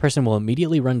 This person will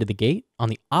immediately run to the gate on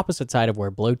the opposite side of where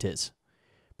Bloat is.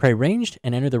 Pray ranged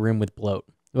and enter the room with Bloat,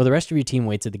 while the rest of your team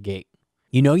waits at the gate.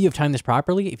 You know you have timed this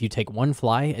properly if you take 1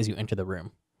 fly as you enter the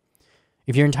room.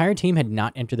 If your entire team had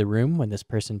not entered the room when this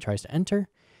person tries to enter,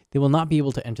 they will not be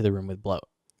able to enter the room with Bloat.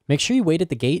 Make sure you wait at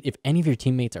the gate if any of your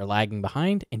teammates are lagging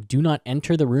behind, and do not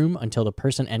enter the room until the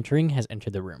person entering has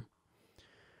entered the room.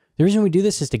 The reason we do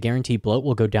this is to guarantee Bloat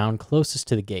will go down closest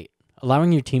to the gate,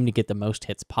 allowing your team to get the most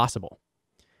hits possible.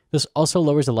 This also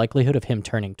lowers the likelihood of him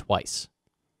turning twice.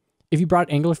 If you brought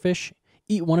anglerfish,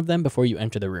 eat one of them before you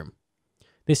enter the room.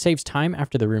 This saves time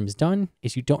after the room is done,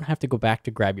 as you don't have to go back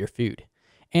to grab your food,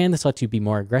 and this lets you be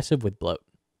more aggressive with Bloat.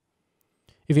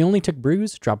 If you only took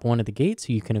brews, drop 1 at the gate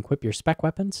so you can equip your spec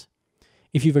weapons.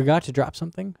 If you forgot to drop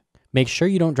something, make sure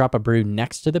you don't drop a brew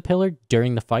next to the pillar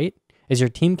during the fight, as your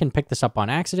team can pick this up on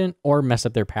accident or mess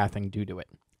up their pathing due to it.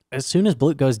 As soon as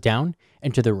Bloat goes down,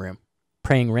 enter the room,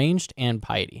 praying ranged and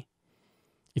piety.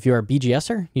 If you are a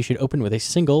BGSer, you should open with a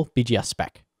single BGS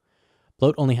spec.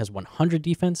 Bloat only has 100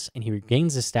 defense, and he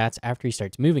regains his stats after he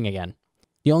starts moving again.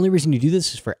 The only reason you do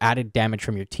this is for added damage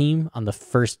from your team on the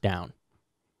first down.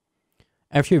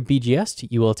 After you've BGS'd,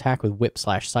 you will attack with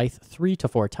Whip/Scythe 3 to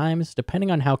 4 times,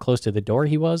 depending on how close to the door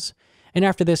he was, and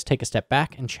after this, take a step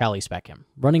back and Chally spec him,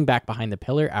 running back behind the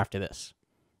pillar after this.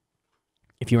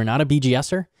 If you are not a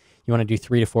BGSer, you want to do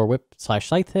 3 to 4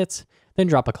 Whip/Scythe hits, then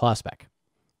drop a Claw spec.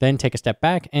 Then take a step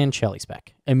back and Chally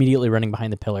spec, immediately running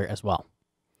behind the pillar as well.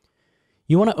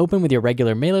 You want to open with your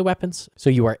regular melee weapons, so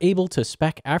you are able to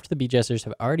spec after the BGSers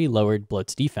have already lowered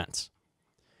Bloat's defense.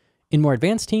 In more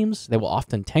advanced teams, they will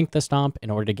often tank the stomp in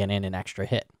order to get in an extra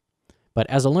hit. But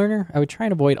as a learner, I would try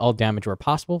and avoid all damage where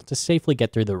possible to safely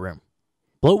get through the room.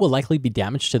 Bloat will likely be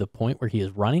damaged to the point where he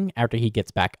is running after he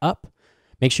gets back up.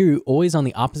 Make sure you're always on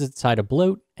the opposite side of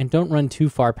Bloat and don't run too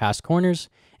far past corners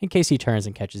in case he turns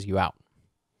and catches you out.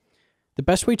 The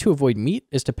best way to avoid meat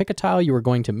is to pick a tile you are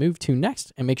going to move to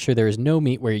next and make sure there is no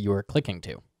meat where you are clicking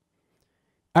to.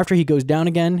 After he goes down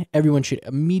again, everyone should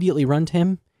immediately run to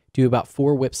him, do about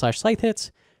 4 Whip/Scythe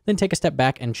hits, then take a step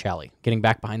back and Chally, getting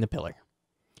back behind the pillar.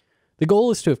 The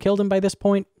goal is to have killed him by this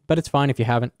point, but it's fine if you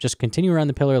haven't. Just continue around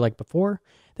the pillar like before,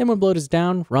 then when Bloat is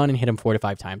down, run and hit him 4 to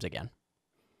 5 times again.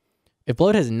 If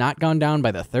Bloat has not gone down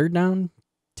by the 3rd down,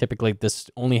 typically this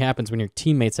only happens when your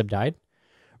teammates have died,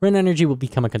 run energy will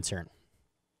become a concern.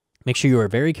 Make sure you are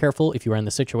very careful if you are in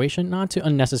the situation not to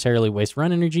unnecessarily waste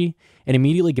run energy and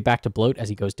immediately get back to Bloat as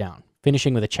he goes down,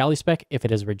 finishing with a Chally spec if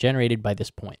it has regenerated by this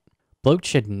point. Bloat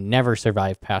should never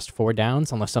survive past 4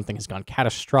 downs unless something has gone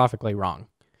catastrophically wrong.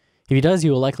 If he does,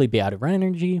 you will likely be out of run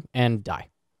energy and die.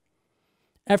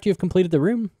 After you have completed the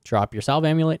room, drop your salve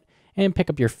amulet and pick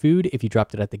up your food if you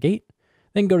dropped it at the gate,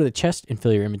 then go to the chest and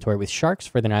fill your inventory with sharks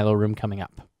for the Nilo room coming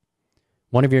up.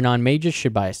 One of your non-mages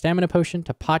should buy a stamina potion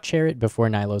to pot share it before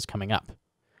Nilo's coming up.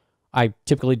 I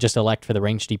typically just elect for the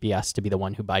ranged DPS to be the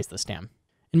one who buys the stam.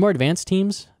 In more advanced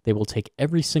teams, they will take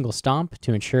every single stomp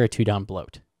to ensure a 2-down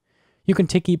Bloat. You can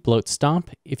tick eat Bloat's stomp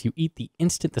if you eat the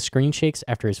instant the screen shakes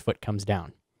after his foot comes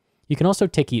down. You can also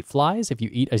tick eat flies if you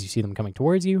eat as you see them coming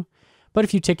towards you, but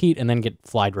if you tick eat and then get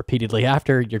flied repeatedly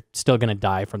after, you're still going to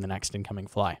die from the next incoming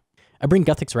fly. I bring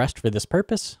Guthix Rest for this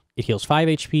purpose. It heals 5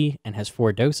 HP and has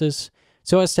 4 doses,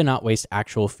 so as to not waste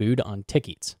actual food on tick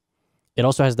eats. It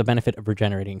also has the benefit of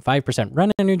regenerating 5%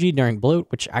 run energy during Bloat,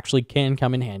 which actually can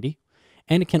come in handy,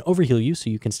 and it can overheal you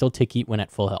so you can still tick eat when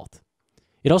at full health.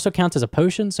 It also counts as a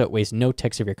potion, so it wastes no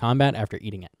ticks of your combat after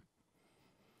eating it.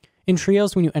 In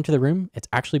trios, when you enter the room, it's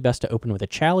actually best to open with a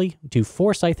Chally, do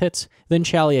 4 scythe hits, then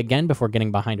Chally again before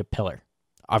getting behind a pillar,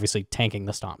 obviously tanking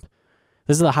the stomp.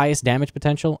 This is the highest damage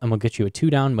potential and will get you a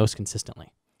 2-down most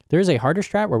consistently. There is a harder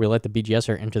strat where we let the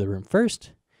BGSer enter the room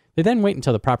first. They then wait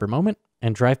until the proper moment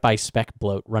and drive by spec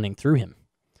Bloat running through him.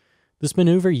 This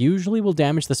maneuver usually will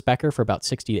damage the specker for about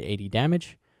 60 to 80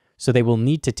 damage, so they will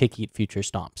need to tick eat future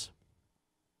stomps.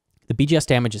 The BGS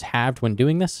damage is halved when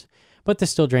doing this, but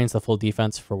this still drains the full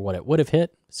defense for what it would have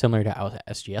hit, similar to how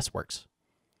SGS works.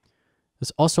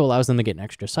 This also allows them to get an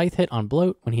extra scythe hit on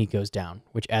Bloat when he goes down,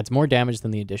 which adds more damage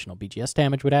than the additional BGS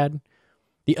damage would add.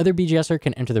 The other BGSer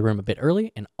can enter the room a bit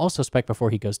early and also spec before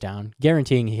he goes down,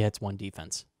 guaranteeing he hits 1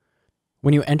 defense.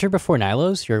 When you enter before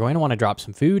Nilo's, you're going to want to drop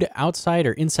some food outside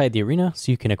or inside the arena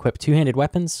so you can equip 2-handed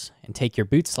weapons and take your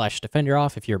boots/defender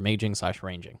off if you're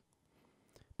maging/ranging.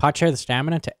 Pot share the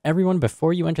stamina to everyone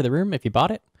before you enter the room if you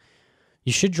bought it.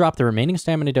 You should drop the remaining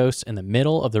stamina dose in the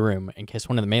middle of the room in case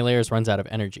one of the meleeers runs out of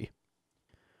energy.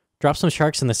 Drop some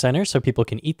sharks in the center so people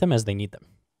can eat them as they need them.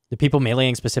 The people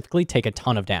meleeing specifically take a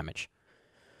ton of damage.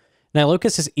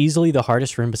 Nilocus is easily the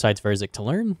hardest room besides Verzik to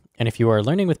learn, and if you are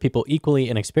learning with people equally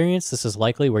inexperienced, this is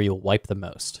likely where you'll wipe the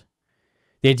most.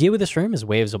 The idea with this room is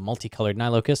waves of multicolored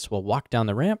Nilocus will walk down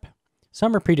the ramp.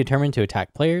 Some are predetermined to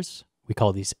attack players, we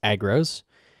call these aggros,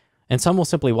 and some will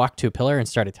simply walk to a pillar and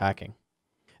start attacking.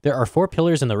 There are 4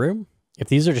 pillars in the room. If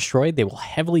these are destroyed, they will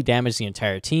heavily damage the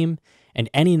entire team, and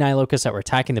any Nilocus that were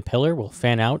attacking the pillar will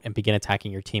fan out and begin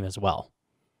attacking your team as well.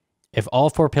 If all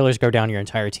 4 pillars go down, your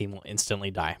entire team will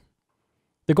instantly die.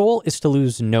 The goal is to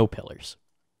lose no pillars.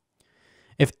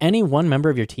 If any one member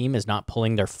of your team is not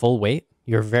pulling their full weight,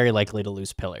 you're very likely to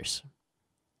lose pillars.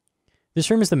 This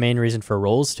room is the main reason for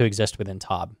roles to exist within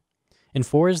TOB. In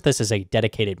 4s, this is a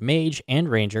dedicated mage and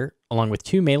ranger, along with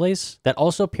 2 melees that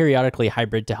also periodically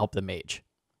hybrid to help the mage.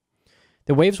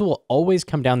 The waves will always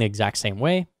come down the exact same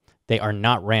way. They are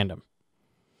not random.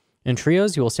 In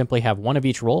trios, you will simply have one of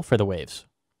each role for the waves.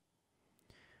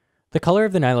 The color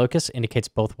of the Nilocus indicates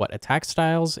both what attack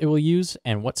styles it will use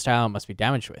and what style it must be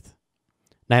damaged with.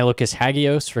 Nilocus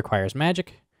Hagios requires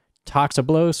magic,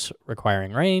 Toxoblos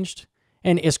requiring ranged,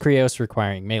 and Iskrios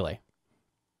requiring melee.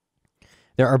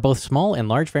 There are both small and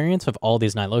large variants of all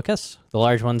these Nilocus, the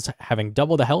large ones having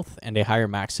double the health and a higher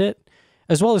max hit,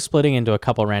 as well as splitting into a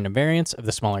couple random variants of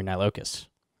the smaller Nilocus.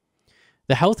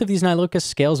 The health of these Nilocus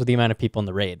scales with the amount of people in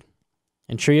the raid.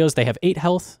 In trios they have 8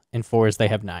 health, in 4s they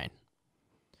have 9.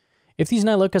 If these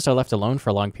Nilocus are left alone for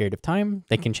a long period of time,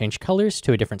 they can change colors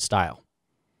to a different style.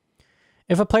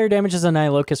 If a player damages a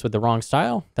Nilocus with the wrong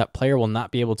style, that player will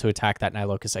not be able to attack that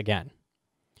Nilocus again.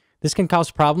 This can cause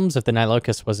problems if the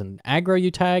Nilocus was an aggro you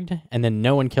tagged, and then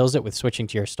no one kills it with switching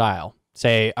to your style.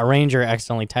 Say, a ranger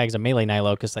accidentally tags a melee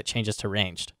Nilocus that changes to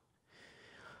ranged.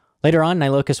 Later on,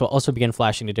 Nilocus will also begin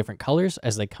flashing to different colors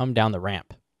as they come down the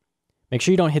ramp. Make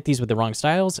sure you don't hit these with the wrong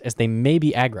styles, as they may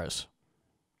be aggros.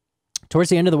 Towards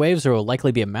the end of the waves, there will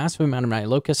likely be a massive amount of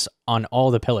Nilocus on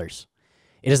all the pillars.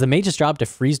 It is the mage's job to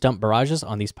freeze dump barrages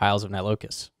on these piles of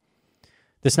Nilocus.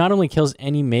 This not only kills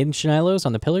any maiden Nilos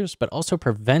on the pillars, but also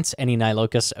prevents any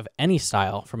Nilocus of any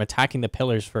style from attacking the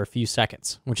pillars for a few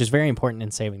seconds, which is very important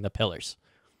in saving the pillars.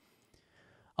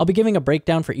 I'll be giving a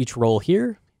breakdown for each role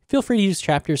here. Feel free to use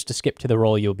chapters to skip to the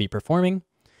role you'll be performing.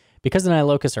 Because the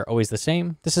Nilocus are always the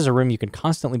same, this is a room you can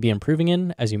constantly be improving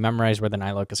in as you memorize where the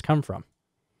Nilocus come from.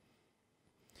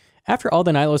 After all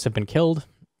the Nilos have been killed,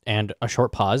 and a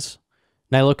short pause,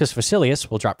 Nilocus Facilius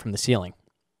will drop from the ceiling.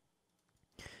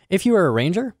 If you are a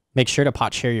ranger, make sure to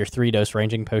pot share your 3-dose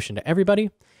ranging potion to everybody,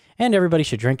 and everybody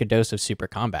should drink a dose of super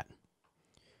combat.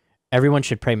 Everyone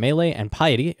should pray melee and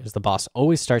piety, as the boss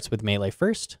always starts with melee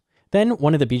first. Then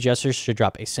one of the BGSers should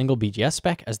drop a single BGS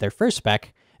spec as their first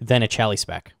spec, then a Chally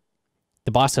spec.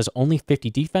 The boss has only 50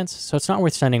 defense, so it's not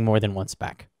worth sending more than one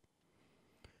spec.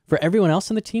 For everyone else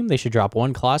in the team, they should drop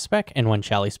one Claw spec and one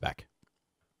Chally spec.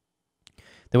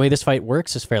 The way this fight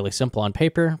works is fairly simple on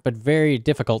paper, but very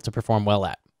difficult to perform well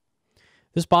at.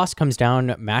 This boss comes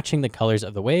down matching the colors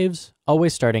of the waves,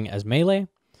 always starting as melee.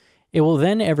 It will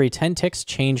then every 10 ticks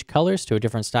change colors to a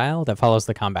different style that follows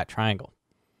the combat triangle.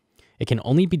 It can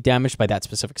only be damaged by that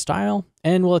specific style,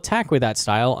 and will attack with that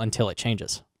style until it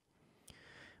changes.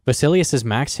 Basilius's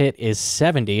max hit is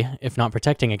 70 if not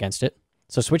protecting against it,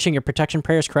 so switching your protection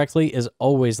prayers correctly is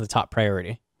always the top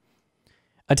priority.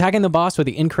 Attacking the boss with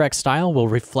the incorrect style will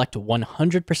reflect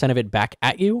 100% of it back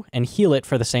at you and heal it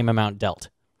for the same amount dealt.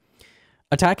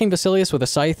 Attacking Basilius with a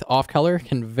scythe off color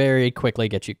can very quickly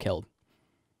get you killed.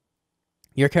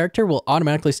 Your character will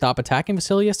automatically stop attacking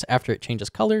Basilius after it changes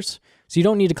colors, so you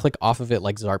don't need to click off of it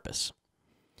like Zarpus.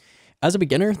 As a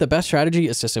beginner, the best strategy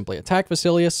is to simply attack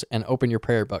Basilius and open your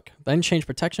prayer book, then change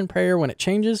protection prayer when it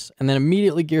changes, and then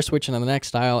immediately gear switch into the next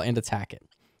style and attack it,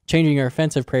 changing your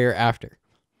offensive prayer after.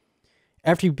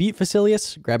 After you beat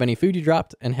Basilius, grab any food you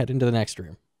dropped and head into the next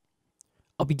room.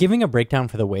 I'll be giving a breakdown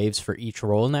for the waves for each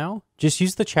role now. Just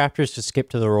use the chapters to skip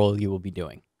to the role you will be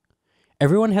doing.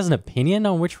 Everyone has an opinion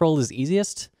on which role is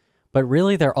easiest, but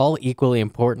really they're all equally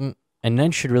important, and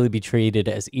none should really be treated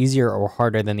as easier or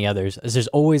harder than the others, as there's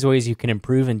always ways you can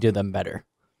improve and do them better.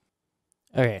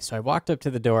 Okay, so I walked up to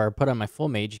the door, put on my full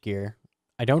mage gear.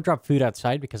 I don't drop food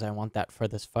outside because I want that for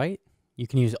this fight. You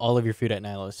can use all of your food at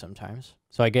Nilos sometimes.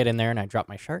 So I get in there and I drop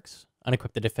my sharks,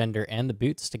 unequip the defender and the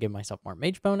boots to give myself more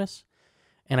mage bonus,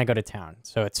 and I go to town.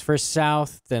 So it's first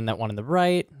south, then that one on the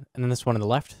right, and then this one on the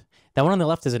left. That one on the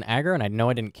left is an aggro, and I know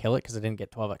I didn't kill it because I didn't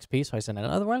get 12 XP, so I sent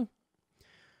another one.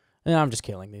 And I'm just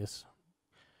killing these.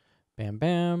 Bam,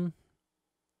 bam.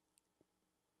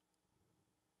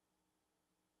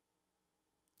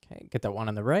 Okay, get that one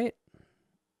on the right.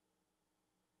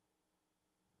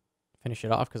 Finish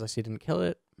it off because I see it didn't kill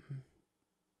it.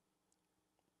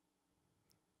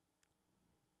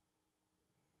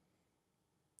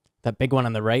 That big one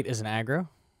on the right is an aggro.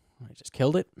 I just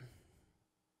killed it.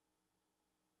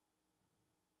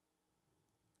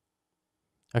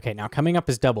 Okay, now coming up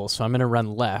is double, so I'm going to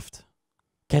run left.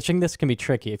 Catching this can be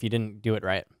tricky if you didn't do it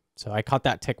right. So I caught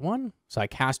that tick 1, so I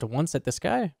cast once at this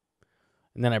guy,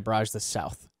 and then I barrage the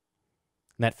south.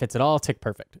 And that fits it all, tick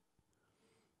perfect.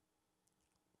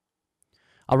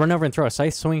 I'll run over and throw a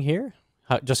scythe swing here.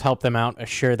 Just help them out,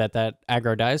 assure that that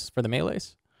aggro dies for the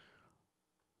melees.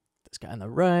 This guy on the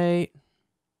right.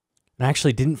 And I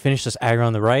actually didn't finish this aggro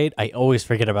on the right. I always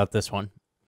forget about this one.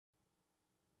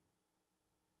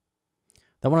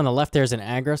 That one on the left there is an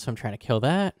aggro, so I'm trying to kill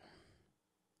that.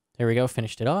 There we go,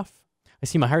 finished it off. I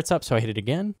see my heart's up, so I hit it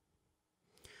again.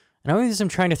 And always I'm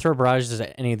trying to throw barrages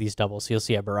at any of these doubles, so you'll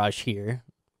see a barrage here.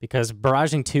 Because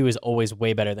barraging 2 is always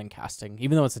way better than casting,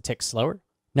 even though it's a tick slower.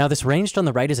 Now this ranged on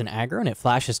the right is an aggro, and it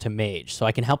flashes to mage, so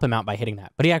I can help him out by hitting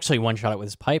that. But he actually one-shot it with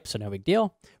his pipe, so no big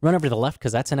deal. Run over to the left,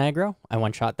 because that's an aggro. I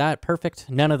one-shot that, perfect.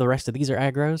 None of the rest of these are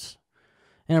aggros.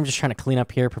 And I'm just trying to clean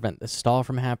up here, prevent this stall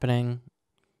from happening.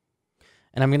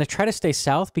 And I'm going to try to stay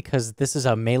south, because this is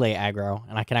a melee aggro,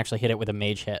 and I can actually hit it with a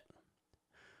mage hit.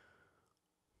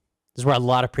 This is where a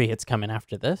lot of pre-hits come in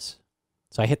after this.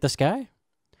 So I hit this guy.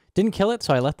 Didn't kill it,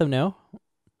 so I let them know.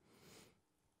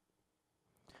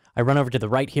 I run over to the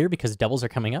right here because devils are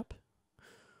coming up.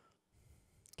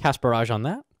 Cast barrage on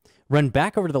that. Run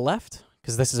back over to the left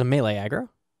because this is a melee aggro.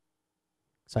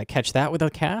 So I catch that with a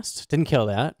cast. Didn't kill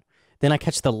that. Then I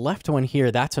catch the left one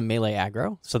here. That's a melee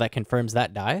aggro. So that confirms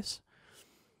that dies.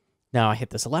 Now I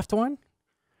hit this left one. And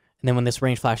then when this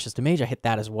range flashes to mage, I hit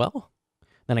that as well.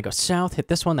 Then I go south, hit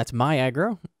this one. That's my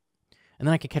aggro. And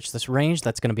then I can catch this range.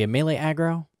 That's going to be a melee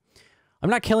aggro. I'm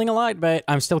not killing a lot, but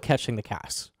I'm still catching the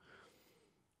casts.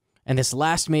 And this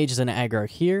last mage is an aggro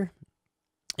here.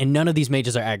 And none of these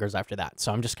mages are aggros after that.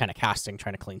 So I'm just kind of casting,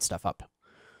 trying to clean stuff up.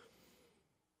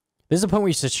 This is a point where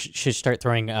you should start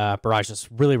throwing barrages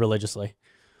really religiously.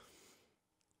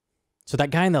 So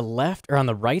that guy on the left, or on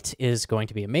the right, is going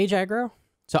to be a mage aggro.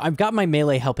 So I've got my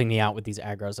melee helping me out with these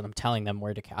aggros, and I'm telling them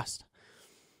where to cast.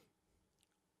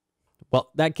 Well,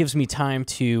 that gives me time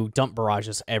to dump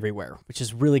barrages everywhere, which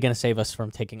is really going to save us from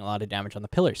taking a lot of damage on the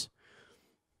pillars.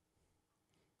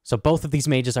 So both of these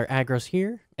mages are aggros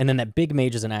here, and then that big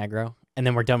mage is an aggro, and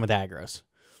then we're done with aggros.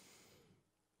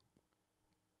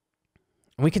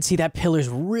 And we can see that pillar's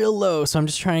real low, so I'm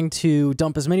just trying to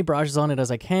dump as many barrages on it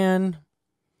as I can.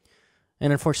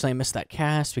 And unfortunately, I missed that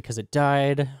cast because it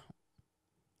died.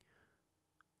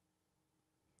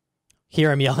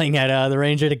 Here I'm yelling at the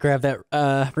ranger to grab that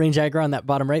range aggro on that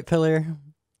bottom right pillar.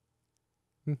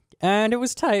 And it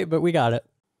was tight, but we got it.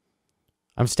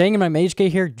 I'm staying in my mage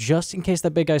gate here just in case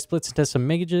that big guy splits into some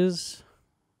mages.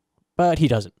 But he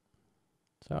doesn't.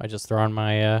 So I just throw on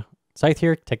my scythe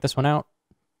here, take this one out,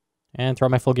 and throw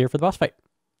my full gear for the boss fight.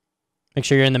 Make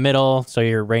sure you're in the middle so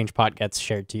your range pot gets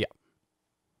shared to you.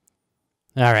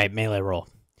 Alright, melee roll.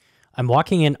 I'm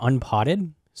walking in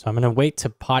unpotted, so I'm going to wait to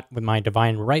pot with my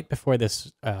divine right before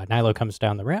this Nilo comes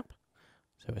down the ramp.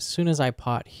 So as soon as I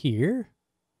pot here,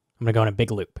 I'm going to go in a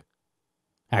big loop.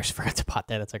 I actually forgot to pot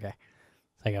there, that's okay.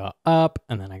 So I go up,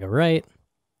 and then I go right,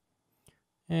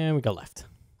 and we go left.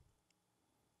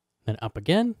 Then up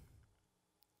again.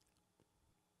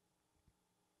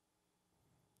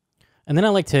 And then I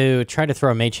like to try to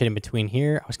throw a mage hit in between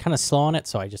here. I was kind of slow on it,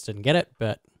 so I just didn't get it,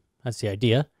 but that's the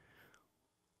idea.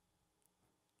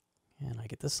 And I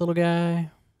get this little guy.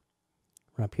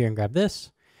 Run up here and grab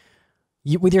this.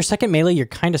 With your second melee, you're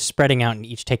kind of spreading out and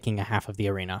each taking a half of the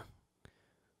arena.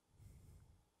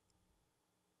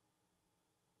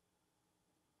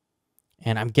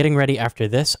 And I'm getting ready after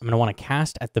this. I'm going to want to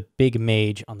cast at the big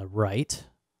mage on the right.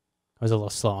 I was a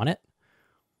little slow on it.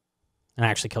 And I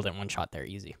actually killed it in one shot there,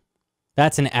 easy.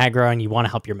 That's an aggro, and you want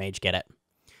to help your mage get it.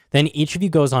 Then each of you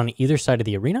goes on either side of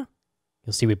the arena.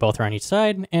 You'll see we both are on each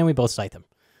side, and we both scythe him.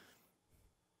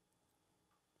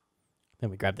 Then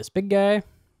we grab this big guy.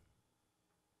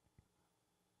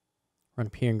 Run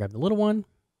up here and grab the little one.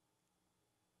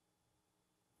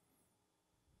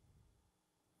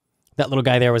 That little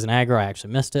guy there was an aggro. I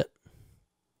actually missed it.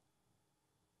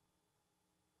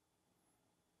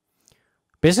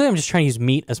 Basically, I'm just trying to use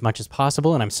meat as much as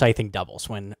possible, and I'm scything doubles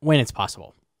when it's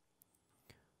possible.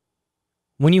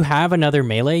 When you have another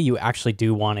melee, you actually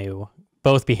do want to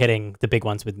both be hitting the big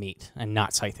ones with meat and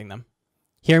not scything them.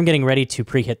 Here I'm getting ready to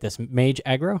pre-hit this mage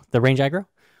aggro, the range aggro.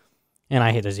 And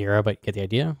I hit a 0, but get the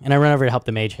idea. And I run over to help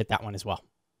the mage hit that one as well.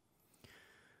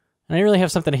 And I didn't really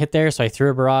have something to hit there, so I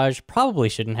threw a barrage. Probably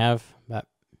shouldn't have, but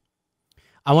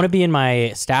I want to be in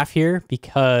my staff here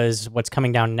because what's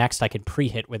coming down next I can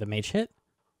pre-hit with a mage hit.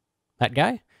 That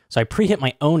guy. So I pre-hit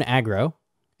my own aggro,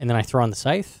 and then I throw on the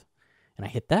scythe, and I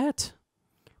hit that.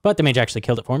 But the mage actually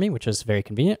killed it for me, which was very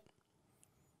convenient.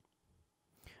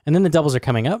 And then the doubles are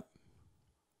coming up.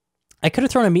 I could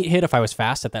have thrown a meat hit if I was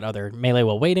fast at that other melee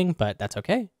while waiting, but that's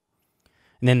okay.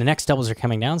 And then the next doubles are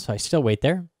coming down, so I still wait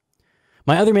there.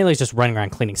 My other melee is just running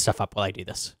around cleaning stuff up while I do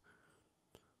this.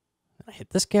 I hit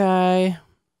this guy.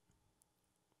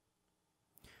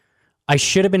 I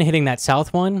should have been hitting that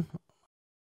south one.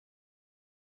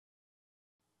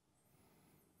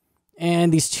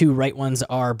 And these two right ones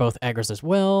are both aggros as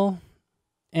well.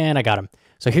 And I got him.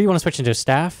 So here you want to switch into a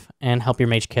staff and help your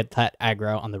mage hit that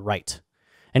aggro on the right.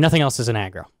 And nothing else is an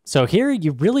aggro. So here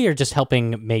you really are just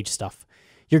helping mage stuff.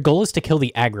 Your goal is to kill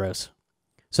the aggros.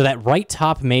 So that right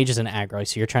top mage is an aggro,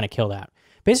 so you're trying to kill that.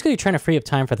 Basically, you're trying to free up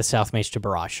time for the south mage to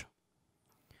barrage.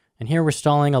 And here we're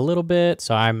stalling a little bit,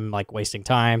 so I'm like wasting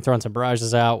time, throwing some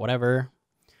barrages out, whatever.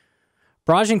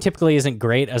 Barraging typically isn't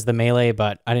great as the melee,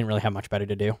 but I didn't really have much better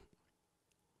to do.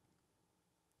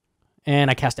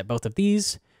 And I cast at both of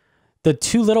these. The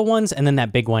two little ones and then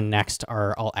that big one next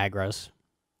are all aggros.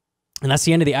 And that's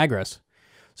the end of the aggros.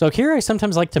 So here I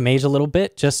sometimes like to mage a little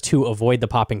bit just to avoid the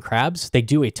popping crabs. They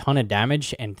do a ton of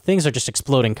damage and things are just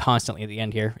exploding constantly at the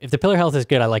end here. If the pillar health is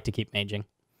good, I like to keep maging.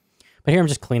 But here I'm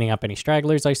just cleaning up any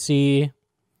stragglers I see.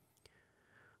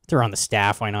 Throw on the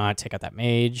staff, why not? Take out that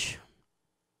mage.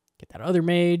 Get that other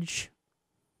mage.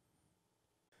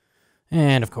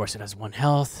 And of course it has 1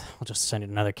 health. We'll just send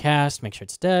it another cast, make sure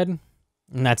it's dead.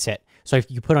 And that's it. So if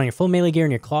you put on your full melee gear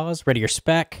and your claws, ready your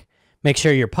spec, make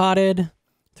sure you're potted,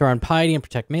 throw on piety and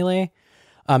protect melee.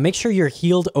 Make sure you're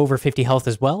healed over 50 health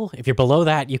as well. If you're below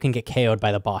that, you can get KO'd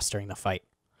by the boss during the fight.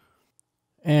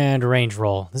 And range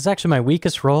roll. This is actually my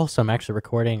weakest roll, so I'm actually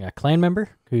recording a clan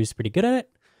member who's pretty good at it.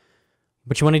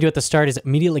 What you want to do at the start is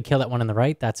immediately kill that one on the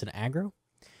right. That's an aggro.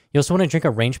 You also want to drink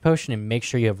a range potion and make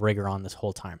sure you have rigor on this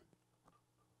whole time.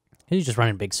 You just run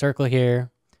in a big circle here.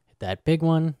 Hit that big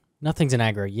one. Nothing's an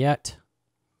aggro yet.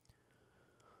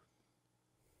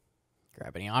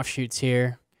 Grab any offshoots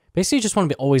here. Basically, you just want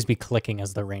to always be clicking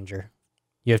as the ranger.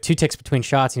 You have 2 ticks between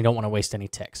shots, and you don't want to waste any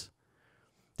ticks.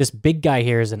 This big guy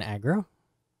here is an aggro.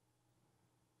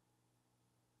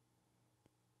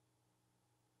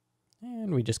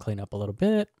 And we just clean up a little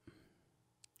bit.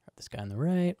 Grab this guy on the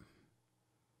right.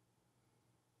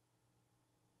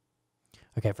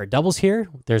 Okay, for doubles here,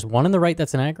 there's one on the right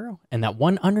that's an aggro, and that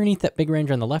one underneath that big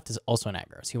ranger on the left is also an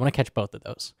aggro. So you want to catch both of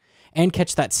those. And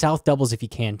catch that south doubles if you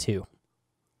can too.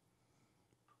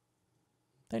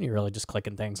 Then you're really just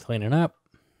clicking things, cleaning up.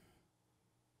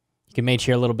 You can mage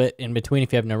here a little bit in between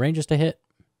if you have no ranges to hit.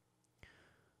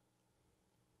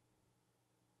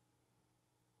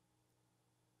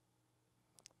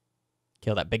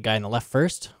 Kill that big guy on the left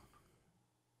first.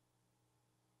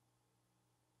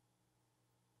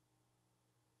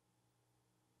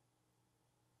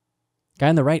 Guy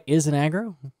on the right is an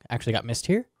aggro. Actually got missed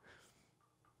here.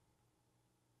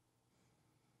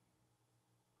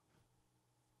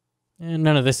 And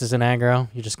none of this is an aggro.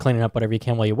 You're just cleaning up whatever you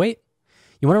can while you wait.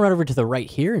 You want to run over to the right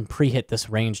here and pre-hit this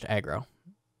ranged aggro.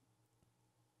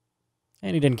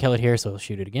 And he didn't kill it here, so we'll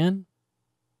shoot it again.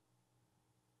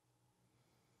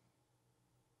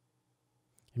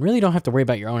 And really don't have to worry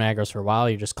about your own aggros for a while.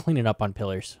 You're just cleaning up on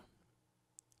pillars.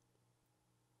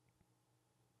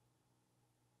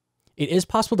 It is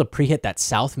possible to pre-hit that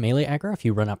south melee aggro if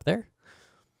you run up there.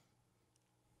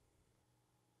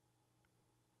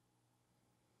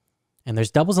 And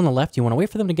there's doubles on the left. You want to wait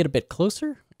for them to get a bit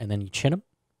closer, and then you chin them.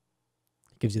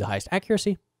 It gives you the highest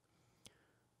accuracy.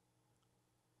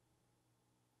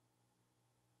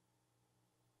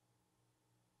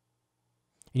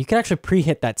 And you can actually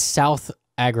pre-hit that south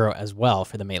aggro as well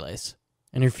for the melees.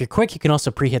 And if you're quick, you can also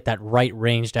pre-hit that right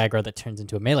ranged aggro that turns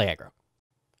into a melee aggro.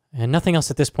 And nothing else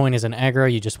at this point is an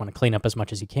aggro. You just want to clean up as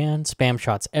much as you can. Spam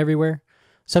shots everywhere.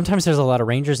 Sometimes there's a lot of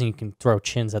rangers, and you can throw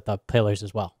chins at the pillars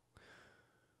as well.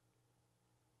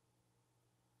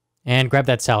 And grab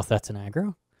that south. That's an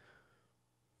aggro.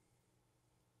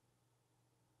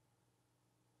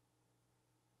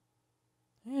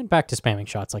 And back to spamming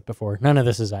shots like before. None of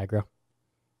this is aggro.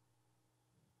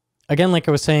 Again, like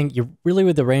I was saying, you really,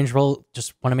 with the range roll,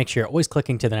 just want to make sure you're always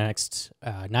clicking to the next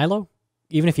Nilo.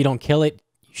 Even if you don't kill it,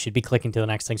 you should be clicking to the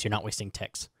next thing so you're not wasting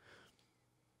ticks.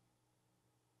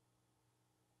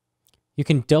 You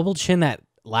can double chin that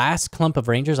last clump of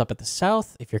rangers up at the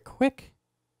south if you're quick.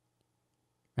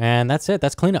 And that's it.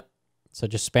 That's cleanup. So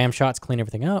just spam shots, clean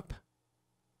everything up.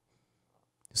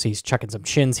 See, he's chucking some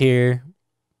chins here.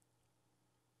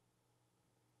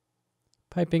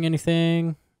 Piping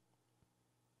anything.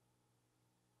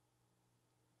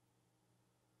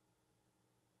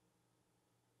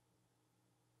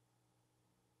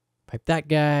 Pipe that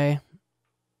guy.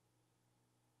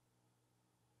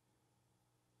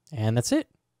 And that's it.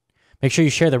 Make sure you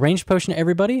share the ranged potion to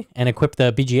everybody and equip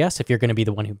the BGS if you're going to be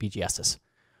the one who BGSs.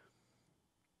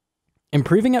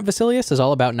 Improving at Vasilius is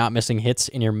all about not missing hits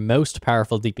in your most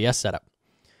powerful DPS setup.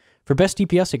 For best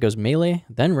DPS, it goes melee,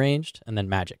 then ranged, and then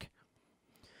magic.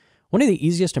 One of the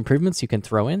easiest improvements you can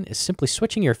throw in is simply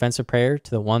switching your offensive prayer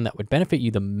to the one that would benefit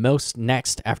you the most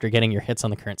next after getting your hits on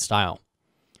the current style.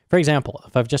 For example,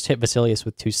 if I've just hit Vasilius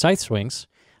with 2 scythe swings,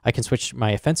 I can switch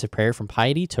my offensive prayer from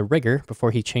piety to rigor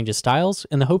before he changes styles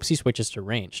in the hopes he switches to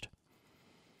ranged.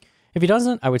 If he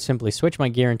doesn't, I would simply switch my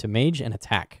gear into mage and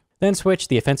attack, then switch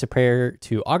the offensive prayer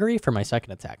to augury for my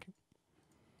second attack.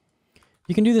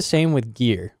 You can do the same with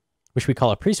gear, which we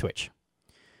call a pre-switch.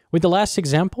 With the last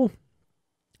example,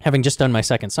 Having just done my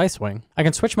second scythe swing, I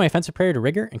can switch my offensive prayer to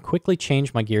rigor and quickly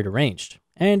change my gear to ranged.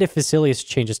 And if Vasilius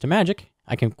changes to magic,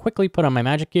 I can quickly put on my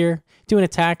magic gear, do an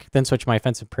attack, then switch my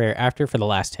offensive prayer after for the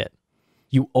last hit.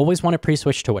 You always want to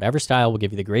pre-switch to whatever style will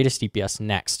give you the greatest DPS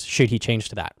next, should he change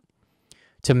to that,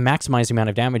 to maximize the amount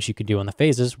of damage you can do on the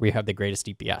phases where you have the greatest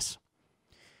DPS.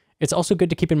 It's also good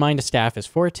to keep in mind a staff is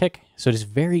 4 tick, so it is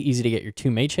very easy to get your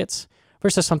 2 mage hits,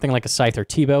 versus something like a scythe or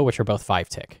T-bow, which are both 5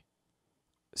 tick.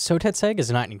 Sotetseg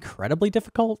is not incredibly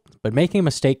difficult, but making a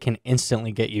mistake can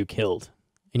instantly get you killed.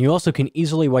 And you also can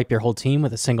easily wipe your whole team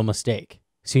with a single mistake,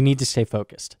 so you need to stay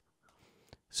focused.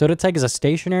 Sotetseg is a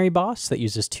stationary boss that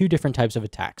uses 2 different types of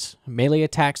attacks. Melee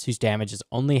attacks whose damage is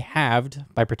only halved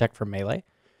by Protect from Melee.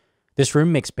 This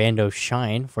room makes Bando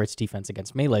shine for its defense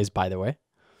against melees, by the way.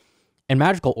 And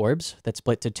magical orbs that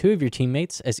split to 2 of your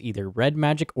teammates as either red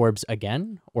magic orbs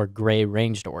again or gray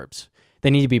ranged orbs.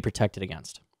 They need to be protected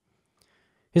against.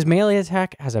 His melee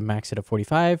attack has a max hit of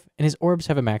 45, and his orbs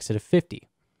have a max hit of 50.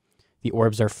 The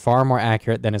orbs are far more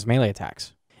accurate than his melee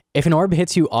attacks. If an orb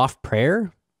hits you off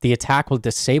prayer, the attack will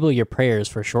disable your prayers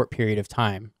for a short period of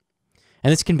time.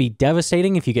 And this can be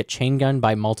devastating if you get chain gunned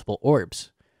by multiple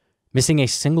orbs. Missing a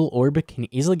single orb can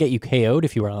easily get you KO'd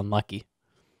if you are unlucky.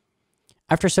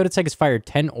 After Sotetseg has fired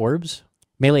 10 orbs,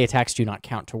 melee attacks do not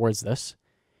count towards this.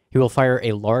 He will fire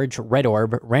a large red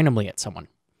orb randomly at someone.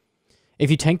 If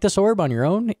you tank this orb on your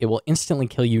own, it will instantly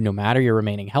kill you no matter your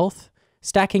remaining health.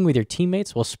 Stacking with your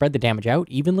teammates will spread the damage out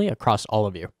evenly across all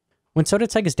of you. When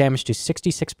Sotetseg is damaged to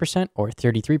 66% or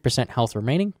 33% health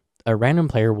remaining, a random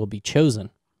player will be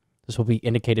chosen. This will be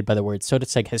indicated by the word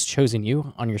Sotetseg has chosen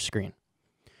you on your screen,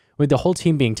 with the whole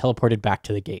team being teleported back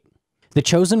to the gate. The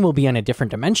chosen will be in a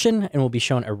different dimension and will be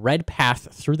shown a red path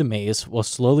through the maze while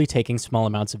slowly taking small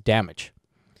amounts of damage.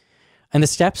 And the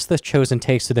steps the chosen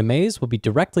takes through the maze will be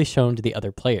directly shown to the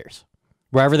other players.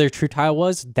 Wherever their true tile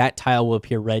was, that tile will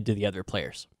appear red to the other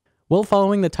players. While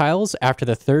following the tiles, after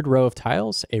the 3rd row of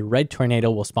tiles, a red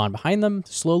tornado will spawn behind them,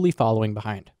 slowly following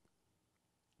behind.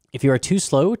 If you are too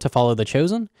slow to follow the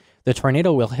chosen, the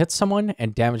tornado will hit someone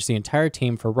and damage the entire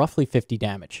team for roughly 50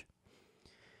 damage.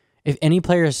 If any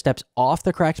player steps off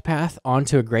the correct path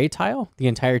onto a gray tile, the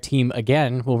entire team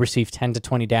again will receive 10 to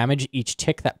 20 damage each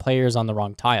tick that player is on the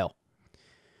wrong tile.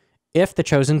 If the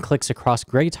chosen clicks across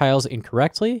gray tiles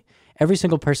incorrectly, every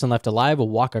single person left alive will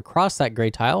walk across that gray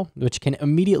tile, which can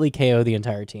immediately KO the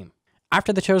entire team.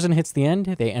 After the chosen hits the end,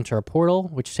 they enter a portal,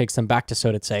 which takes them back to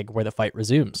Sotetseg, where the fight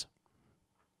resumes.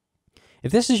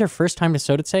 If this is your first time to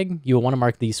Sotetseg, you will want to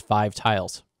mark these 5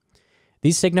 tiles.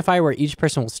 These signify where each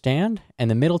person will stand,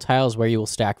 and the middle tile is where you will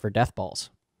stack for death balls.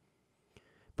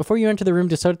 Before you enter the room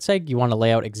to Sotetseg, you want to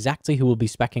lay out exactly who will be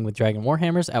speccing with Dragon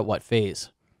Warhammers at what phase,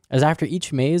 as after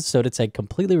each maze, Sotetseg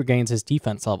completely regains his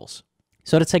defense levels.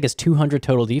 Sotetseg has 200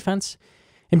 total defense,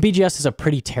 and BGS is a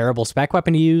pretty terrible spec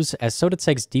weapon to use, as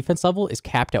Sotetseg's defense level is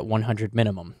capped at 100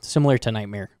 minimum, similar to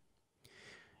Nightmare.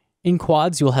 In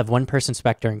quads, you will have 1 person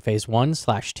spec during phase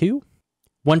 1/2,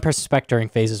 1 person spec during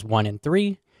phases 1 and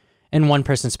 3, and 1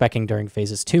 person speccing during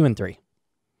phases 2 and 3.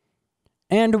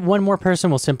 And 1 more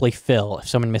person will simply fill if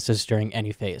someone misses during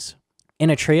any phase. In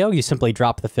a trio, you simply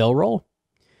drop the fill roll.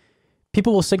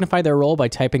 People will signify their role by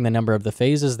typing the number of the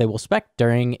phases they will spec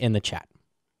during in the chat.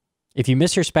 If you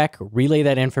miss your spec, relay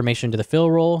that information to the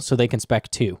fill roll so they can spec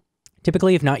too.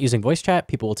 Typically, if not using voice chat,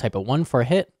 people will type a 1 for a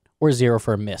hit or 0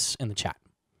 for a miss in the chat.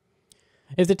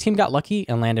 If the team got lucky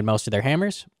and landed most of their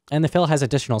hammers, and the fill has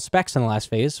additional specs in the last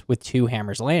phase with 2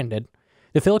 hammers landed,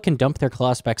 the fill can dump their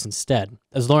claw specs instead,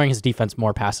 as lowering his defense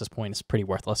more past this point is pretty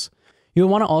worthless. You will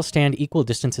want to all stand equal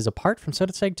distances apart from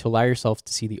Sotetseg to allow yourself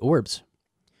to see the orbs.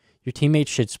 Your teammates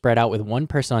should spread out with 1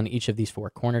 person on each of these 4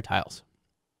 corner tiles.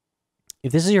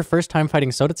 If this is your first time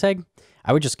fighting Sotetseg,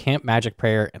 I would just camp Magic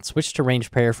Prayer and switch to Range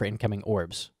Prayer for incoming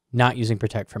orbs, not using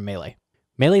Protect from Melee.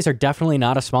 Melees are definitely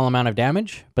not a small amount of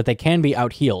damage, but they can be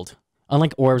out-healed,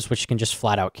 unlike orbs which can just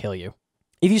flat out kill you.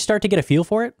 If you start to get a feel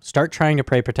for it, start trying to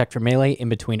pray Protect from Melee in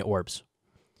between orbs.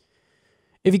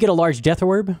 If you get a large Death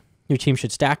Orb, your team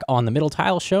should stack on the middle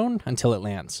tile shown until it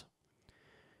lands.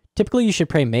 Typically you should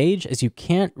pray Mage, as you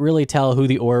can't really tell who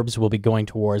the orbs will be going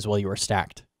towards while you are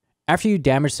stacked. After you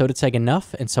damage Sotetseg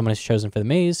enough and someone is chosen for the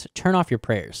maze, turn off your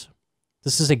prayers.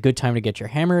 This is a good time to get your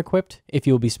hammer equipped if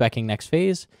you will be specking next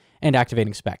phase, and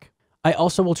activating spec. I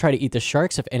also will try to eat the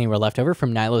sharks if any were left over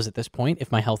from Nilo's at this point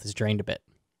if my health is drained a bit.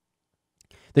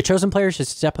 The chosen player should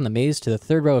step on the maze to the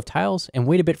 3rd row of tiles and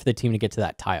wait a bit for the team to get to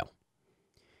that tile.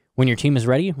 When your team is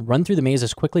ready, run through the maze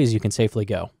as quickly as you can safely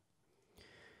go.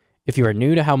 If you are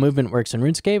new to how movement works in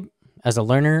RuneScape, as a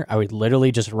learner, I would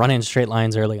literally just run in straight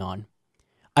lines early on.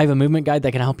 I have a movement guide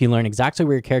that can help you learn exactly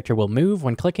where your character will move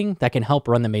when clicking that can help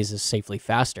run the mazes safely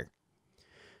faster.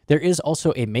 There is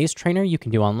also a maze trainer you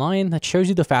can do online that shows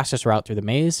you the fastest route through the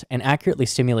maze and accurately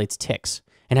simulates ticks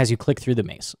and has you click through the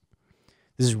maze.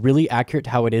 This is really accurate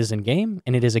to how it is in game,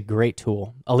 and it is a great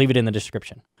tool. I'll leave it in the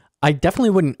description. I definitely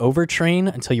wouldn't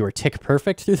overtrain until you were tick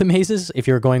perfect through the mazes if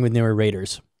you were going with newer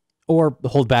raiders, or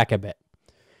hold back a bit,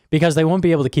 because they won't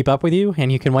be able to keep up with you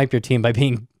and you can wipe your team by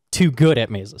being too good at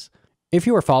mazes. If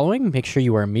you are following, make sure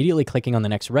you are immediately clicking on the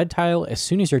next red tile as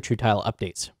soon as your true tile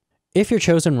updates. If your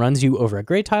chosen runs you over a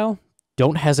gray tile,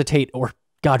 don't hesitate or,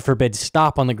 God forbid,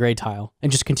 stop on the gray tile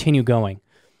and just continue going,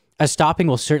 as stopping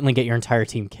will certainly get your entire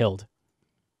team killed.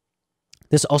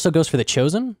 This also goes for the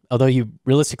chosen, although you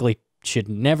realistically should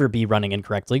never be running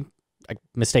incorrectly.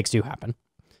 Mistakes do happen.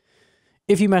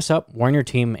 If you mess up, warn your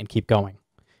team and keep going.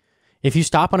 If you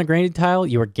stop on a gray tile,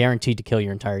 you are guaranteed to kill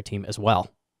your entire team as well.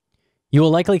 You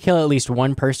will likely kill at least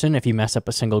one person if you mess up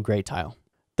a single gray tile.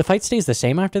 The fight stays the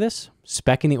same after this,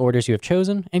 spec in the orders you have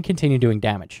chosen, and continue doing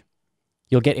damage.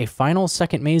 You'll get a final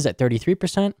second maze at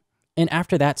 33%, and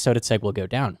after that, Seg will go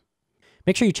down.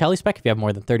 Make sure you chally spec if you have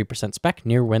more than 30% spec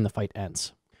near when the fight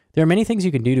ends. There are many things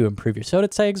you can do to improve your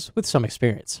Segs with some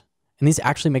experience, and these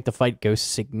actually make the fight go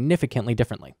significantly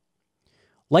differently.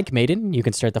 Like Maiden, you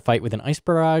can start the fight with an Ice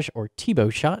Barrage or T-Bow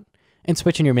shot, and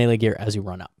switch in your melee gear as you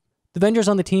run up. The Vengers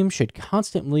on the team should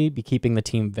constantly be keeping the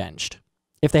team venged,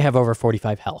 if they have over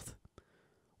 45 health.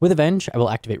 With Avenge, I will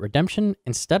activate Redemption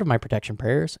instead of my Protection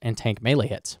Prayers and tank melee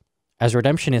hits, as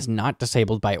Redemption is not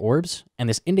disabled by orbs, and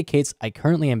this indicates I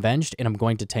currently am venged and I'm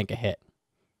going to tank a hit.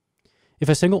 If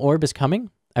a single orb is coming,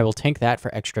 I will tank that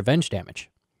for extra venge damage.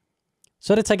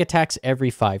 Seg attacks every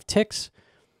 5 ticks,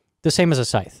 the same as a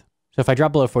Scythe. So if I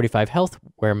drop below 45 health,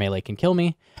 where melee can kill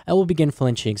me, I will begin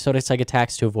flinching Seg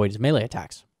attacks to avoid his melee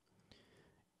attacks.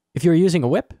 If you are using a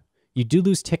whip, you do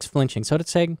lose ticks flinching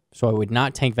Seg, so I would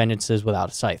not tank vengeances without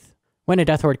a Scythe. When a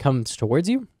Death Horde comes towards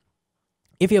you,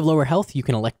 if you have lower health, you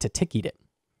can elect to tick eat it.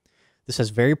 This has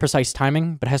very precise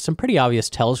timing, but has some pretty obvious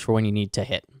tells for when you need to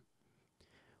hit.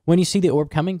 When you see the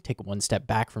orb coming, take one step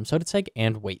back from Seg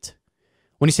and wait.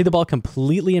 When you see the ball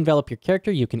completely envelop your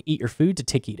character, you can eat your food to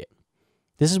tick eat it.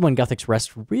 This is when Guthix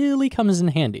Rest really comes in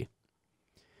handy.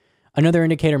 Another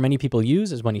indicator many people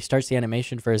use is when he starts the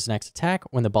animation for his next attack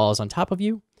when the ball is on top of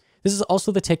you. This is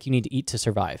also the tick you need to eat to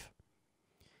survive.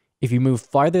 If you move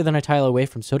farther than a tile away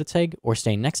from Seg or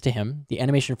stay next to him, the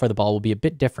animation for the ball will be a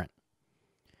bit different.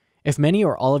 If many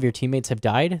or all of your teammates have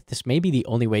died, this may be the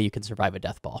only way you can survive a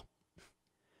death ball.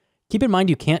 Keep in mind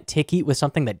you can't tick eat with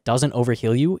something that doesn't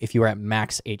overheal you if you are at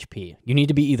max HP. You need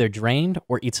to be either drained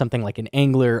or eat something like an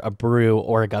Angler, a Brew,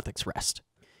 or a Guthix Rest.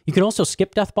 You can also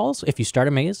skip death balls if you start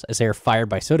a maze as they are fired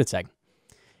by Seg.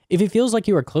 If it feels like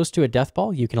you are close to a death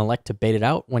ball, you can elect to bait it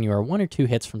out when you are 1 or 2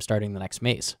 hits from starting the next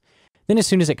maze. Then as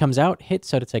soon as it comes out, hit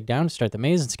Seg down to start the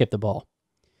maze and skip the ball.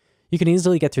 You can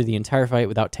easily get through the entire fight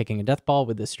without taking a death ball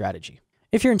with this strategy.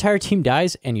 If your entire team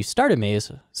dies and you start a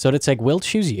maze, Seg will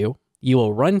choose you, you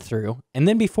will run through, and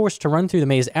then be forced to run through the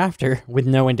maze after with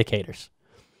no indicators.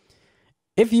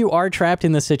 If you are trapped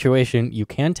in this situation, you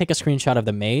can take a screenshot of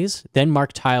the maze, then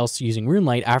mark tiles using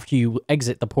Runelite after you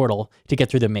exit the portal to get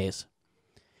through the maze.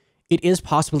 It is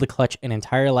possible to clutch an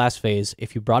entire last phase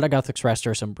if you brought a Guthix Rest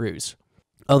or some brews,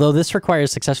 although this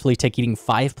requires successfully eating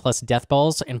 5+ death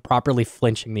balls and properly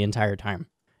flinching the entire time.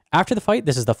 After the fight,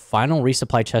 this is the final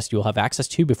resupply chest you will have access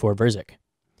to before Verzik.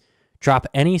 Drop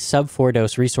any sub-4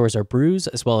 dose resource or brews,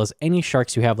 as well as any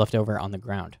sharks you have left over on the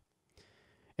ground.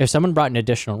 If someone brought an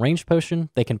additional ranged potion,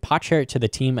 they can pot share it to the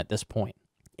team at this point.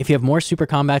 If you have more super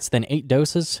combats than 8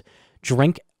 doses,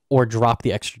 drink or drop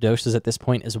the extra doses at this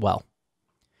point as well.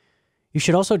 You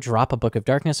should also drop a Book of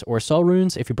Darkness or Soul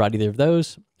Runes if you brought either of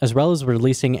those, as well as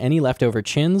releasing any leftover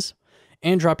chins,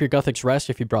 and drop your Guthix Rest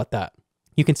if you brought that.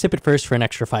 You can sip it first for an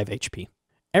extra 5 HP.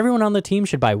 Everyone on the team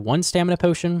should buy 1 stamina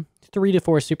potion, 3 to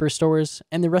 4 super stores,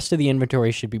 and the rest of the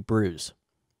inventory should be brews.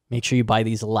 Make sure you buy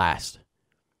these last.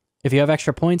 If you have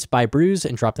extra points, buy brews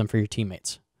and drop them for your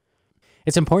teammates.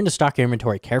 It's important to stock your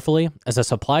inventory carefully, as the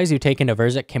supplies you take into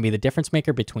Verzik can be the difference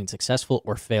maker between successful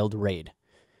or failed raid.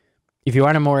 If you are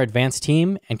on a more advanced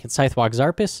team and can Scythewalk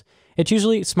Zarpus, it's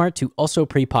usually smart to also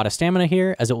pre-pot a stamina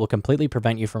here, as it will completely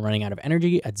prevent you from running out of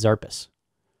energy at Zarpus.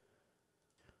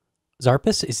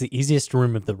 Zarpus is the easiest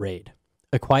room of the raid,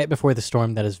 a quiet before the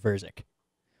storm that is Verzik.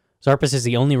 Zarpus is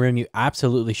the only room you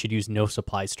absolutely should use no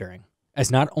supplies during,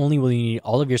 as not only will you need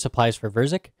all of your supplies for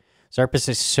Verzik, Zarpus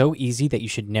is so easy that you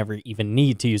should never even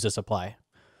need to use a supply.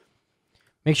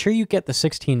 Make sure you get the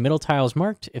 16 middle tiles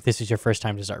marked if this is your first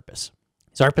time to Zarpus.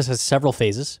 Zarpus has several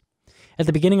phases. At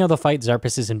the beginning of the fight,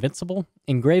 Zarpus is invincible,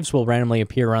 and graves will randomly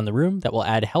appear around the room that will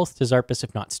add health to Zarpus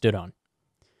if not stood on.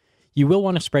 You will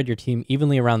want to spread your team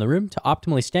evenly around the room to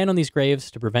optimally stand on these graves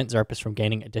to prevent Zarpus from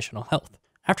gaining additional health.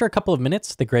 After a couple of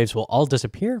minutes, the graves will all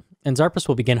disappear, and Zarpus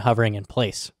will begin hovering in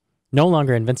place, no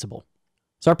longer invincible.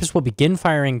 Zarpus will begin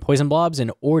firing poison blobs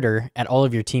in order at all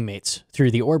of your teammates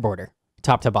through the ore border,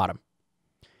 top to bottom.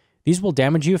 These will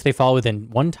damage you if they fall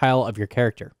within one tile of your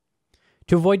character.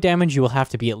 To avoid damage, you will have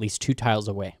to be at least 2 tiles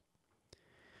away.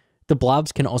 The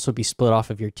blobs can also be split off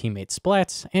of your teammates'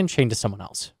 splats and chained to someone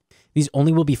else. These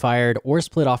only will be fired or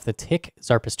split off the tick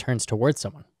Zarpus turns towards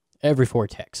someone, every 4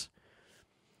 ticks.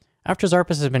 After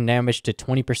Zarpus has been damaged to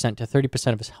 20% to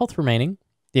 30% of his health remaining,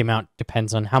 the amount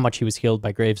depends on how much he was healed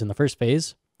by graves in the first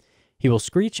phase, he will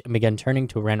screech and begin turning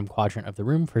to a random quadrant of the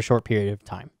room for a short period of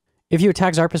time. If you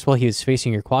attack Zarpus while he is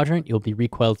facing your quadrant, you'll be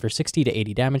recoiled for 60 to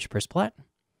 80 damage per splat.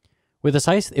 With a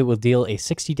scythe, it will deal a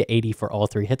 60 to 80 for all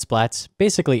 3 hit splats,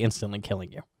 basically instantly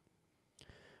killing you.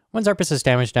 When Zarpus is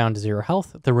damaged down to 0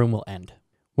 health, the room will end.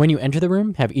 When you enter the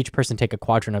room, have each person take a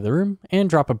quadrant of the room and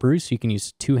drop a brew so you can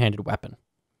use a 2-handed weapon.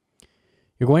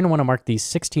 You're going to want to mark these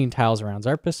 16 tiles around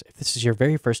Zarpus if this is your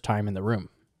very first time in the room.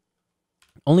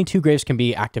 Only 2 graves can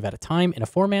be active at a time in a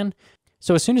 4-man,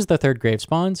 so as soon as the 3rd grave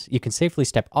spawns, you can safely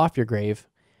step off your grave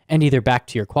and either back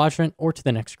to your quadrant or to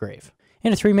the next grave.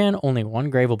 In a 3-man, only 1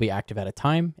 grave will be active at a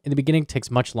time. In the beginning, it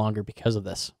takes much longer because of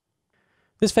this.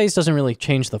 This phase doesn't really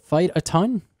change the fight a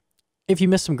ton. If you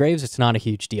miss some graves, it's not a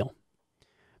huge deal.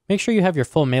 Make sure you have your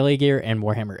full melee gear and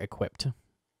Warhammer equipped.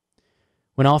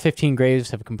 When all 15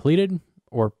 graves have completed,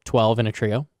 or 12 in a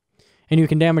trio, and you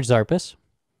can damage Zarpus,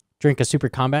 drink a super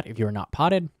combat if you are not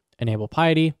potted, enable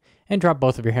piety, and drop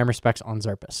both of your hammer specs on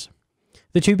Zarpus.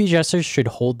 The 2 BGSers should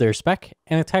hold their spec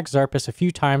and attack Zarpus a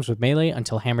few times with melee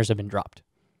until hammers have been dropped.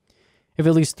 If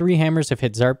at least 3 hammers have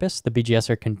hit Zarpus, the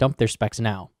BGSer can dump their specs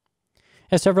now.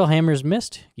 As several hammers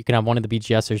missed, you can have one of the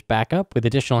BGSers back up with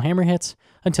additional hammer hits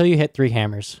until you hit 3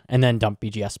 hammers, and then dump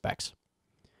BGS specs.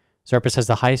 Zarpus has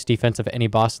the highest defense of any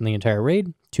boss in the entire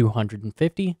raid,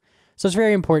 250, so it's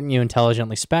very important you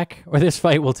intelligently spec, or this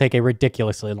fight will take a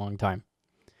ridiculously long time.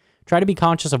 Try to be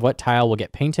conscious of what tile will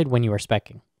get painted when you are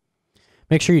speccing.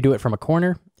 Make sure you do it from a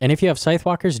corner, and if you have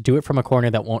Scythewalkers, do it from a corner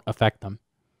that won't affect them.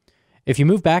 If you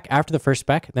move back after the first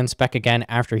spec, then spec again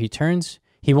after he turns,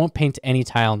 he won't paint any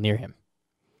tile near him.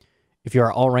 If you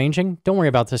are all ranging, don't worry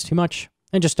about this too much,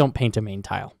 and just don't paint a main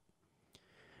tile.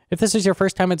 If this is your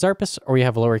first time at Zarpus, or you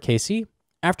have lower KC,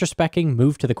 after speccing,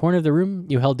 move to the corner of the room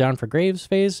you held down for Graves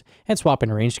phase, and swap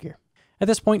in ranged gear. At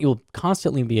this point, you will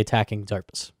constantly be attacking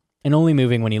Zarpus, and only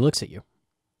moving when he looks at you.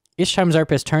 Each time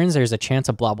Zarpus turns, there's a chance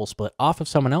a blob will split off of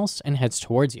someone else and heads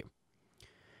towards you.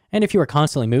 And if you are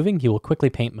constantly moving, he will quickly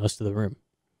paint most of the room.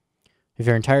 If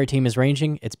your entire team is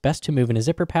ranging, it's best to move in a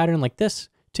zipper pattern like this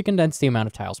to condense the amount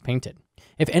of tiles painted.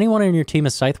 If anyone in your team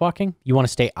is scythewalking, you want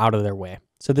to stay out of their way.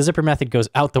 So the zipper method goes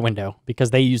out the window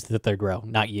because they use the 3rd row,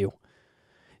 not you.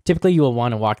 Typically, you will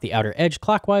want to walk the outer edge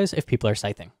clockwise if people are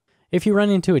scything. If you run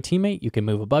into a teammate, you can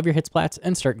move above your hit splats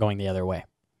and start going the other way.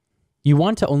 You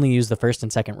want to only use the 1st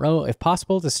and 2nd row if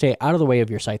possible to stay out of the way of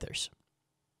your scythers.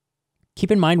 Keep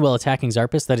in mind while attacking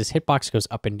Zarpus that his hitbox goes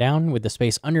up and down with the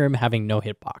space under him having no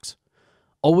hitbox.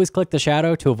 Always click the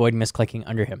shadow to avoid misclicking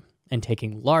under him and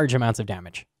taking large amounts of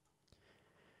damage.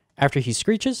 After he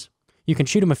screeches, you can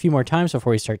shoot him a few more times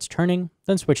before he starts turning,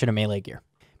 then switch into melee gear.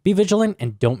 Be vigilant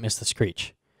and don't miss the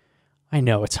screech. I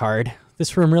know it's hard.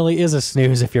 This room really is a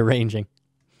snooze if you're ranging.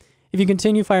 If you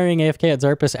continue firing AFK at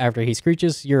Zarpus after he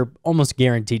screeches, you're almost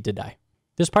guaranteed to die.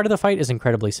 This part of the fight is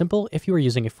incredibly simple if you are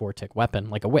using a 4-tick weapon,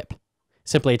 like a whip.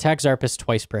 Simply attack Zarpus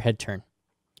twice per head turn.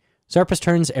 Zarpus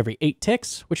turns every 8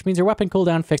 ticks, which means your weapon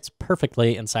cooldown fits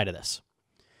perfectly inside of this.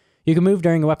 You can move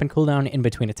during a weapon cooldown in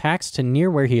between attacks to near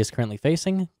where he is currently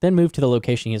facing, then move to the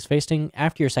location he is facing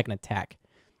after your second attack,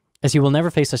 as you will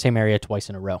never face the same area twice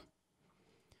in a row.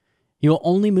 You will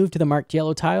only move to the marked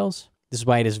yellow tiles. This is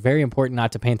why it is very important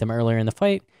not to paint them earlier in the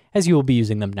fight, as you will be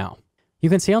using them now. You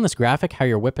can see on this graphic how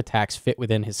your whip attacks fit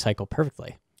within his cycle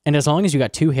perfectly. And as long as you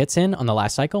got 2 hits in on the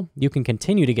last cycle, you can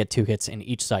continue to get 2 hits in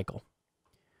each cycle.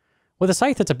 With a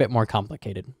scythe, it's a bit more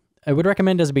complicated. I would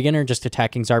recommend as a beginner just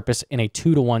attacking Zarpus in a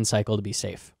 2-to-1 cycle to be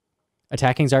safe.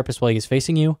 Attacking Zarpus while he is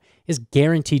facing you is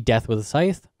guaranteed death with a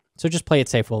scythe, so just play it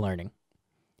safe while learning.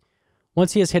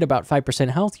 Once he has hit about 5%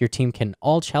 health, your team can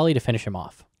all chally to finish him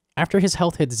off. After his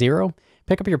health hits 0,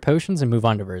 pick up your potions and move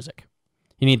on to Verzik.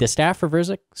 You need the staff for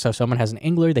Verzik, so if someone has an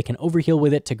angler, they can overheal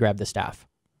with it to grab the staff.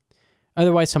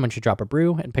 Otherwise, someone should drop a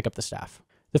brew and pick up the staff.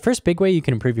 The first big way you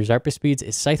can improve your Zarpus speeds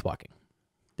is scythe walking.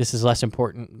 This is less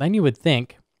important than you would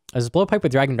think, As Blowpipe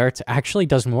with Dragon Darts actually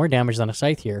does more damage than a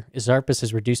Scythe here, as Zarpus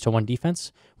is reduced to 1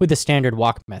 defense with the standard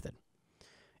walk method.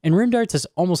 And Rune Darts is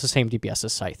almost the same DPS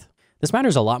as Scythe. This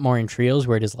matters a lot more in trios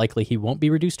where it is likely he won't be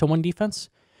reduced to 1 defense,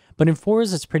 but in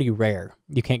 4s it's pretty rare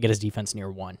you can't get his defense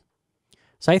near 1.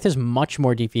 Scythe is much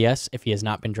more DPS if he has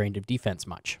not been drained of defense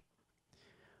much.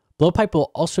 Blowpipe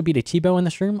will also beat a T-Bow in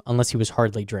this room unless he was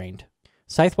hardly drained.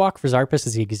 Scythe Walk for Zarpus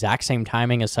is the exact same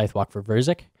timing as Scythe Walk for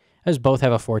Verzik, as both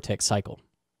have a 4-tick cycle.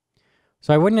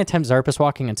 So I wouldn't attempt Zarpus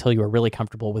walking until you are really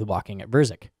comfortable with walking at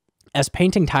Verzik, as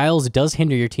painting tiles does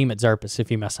hinder your team at Zarpus if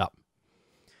you mess up.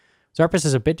 Zarpus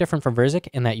is a bit different from Verzik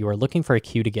in that you are looking for a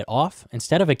Q to get off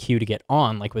instead of a Q to get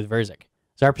on like with Verzik.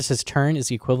 Zarpus' turn is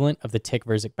the equivalent of the tick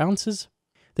Verzik bounces.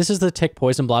 This is the tick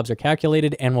poison blobs are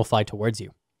calculated and will fly towards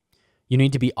you. You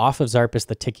need to be off of Zarpus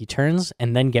the tick he turns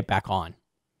and then get back on.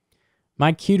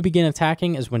 My Q to begin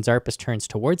attacking is when Zarpus turns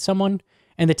towards someone,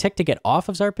 and the tick to get off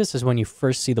of Zarpus is when you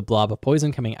first see the blob of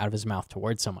poison coming out of his mouth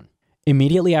towards someone.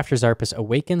 Immediately after Zarpus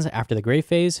awakens after the Grave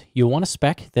phase, you'll want to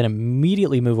spec, then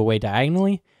immediately move away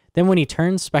diagonally, then when he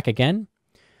turns, spec again,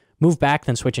 move back,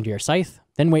 then switch into your Scythe,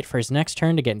 then wait for his next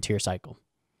turn to get into your cycle.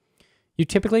 You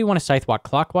typically want to Scythe walk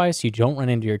clockwise so you don't run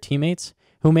into your teammates,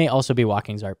 who may also be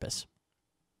walking Zarpus.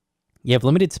 You have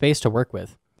limited space to work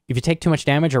with. If you take too much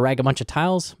damage or rag a bunch of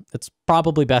tiles, it's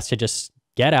probably best to just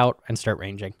get out and start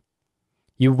ranging.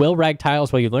 You will rag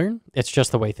tiles while you learn, it's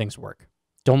just the way things work.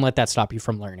 Don't let that stop you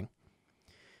from learning.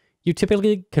 You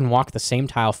typically can walk the same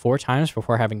tile 4 times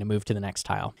before having to move to the next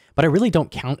tile, but I really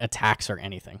don't count attacks or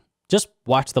anything. Just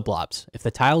watch the blobs. If the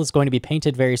tile is going to be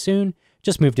painted very soon,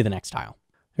 just move to the next tile.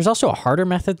 There's also a harder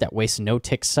method that wastes no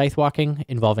tick Scythe walking,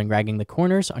 involving ragging the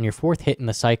corners on your 4th hit in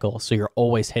the cycle so you're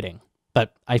always hitting.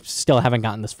 But I still haven't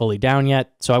gotten this fully down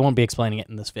yet, so I won't be explaining it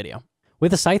in this video.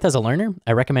 With a Scythe as a learner,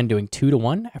 I recommend doing 2 to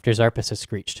 1 after Zarpus has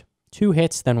screeched. 2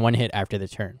 hits, then 1 hit after the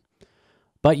turn.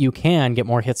 But you can get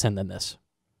more hits in than this.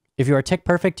 If you are tick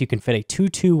perfect, you can fit a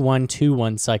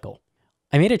 2-2-1-2-1 cycle.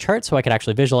 I made a chart so I could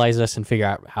actually visualize this and figure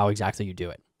out how exactly you do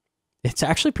it. It's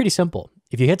actually pretty simple.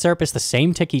 If you hit Zarpus the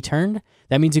same tick he turned,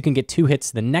 that means you can get 2 hits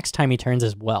the next time he turns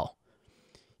as well.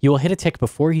 You will hit a tick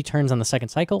before he turns on the second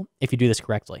cycle if you do this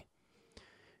correctly.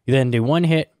 You then do 1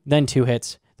 hit, then 2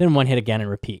 hits, then 1 hit again and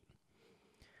repeat.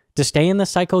 To stay in this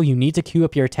cycle, you need to queue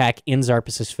up your attack in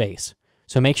Zarpus' face,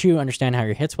 so make sure you understand how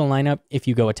your hits will line up if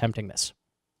you go attempting this.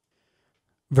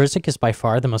 Verzik is by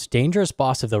far the most dangerous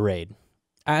boss of the raid,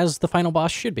 as the final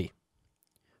boss should be.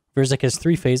 Verzik has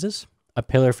 3 phases, a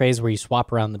pillar phase where you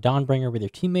swap around the Dawnbringer with your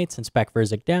teammates and spec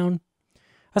Verzik down,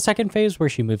 a second phase where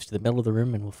she moves to the middle of the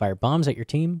room and will fire bombs at your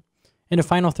team, and a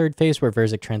final third phase where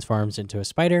Verzik transforms into a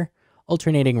spider,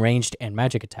 alternating ranged and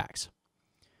magic attacks.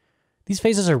 These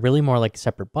phases are really more like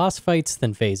separate boss fights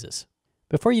than phases.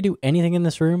 Before you do anything in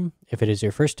this room, if it is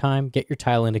your first time, get your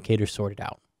tile indicators sorted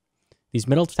out. These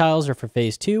middle tiles are for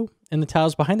phase 2, and the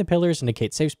tiles behind the pillars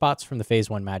indicate safe spots from the phase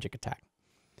 1 magic attack.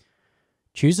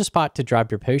 Choose a spot to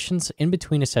drop your potions in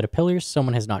between a set of pillars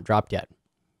someone has not dropped yet.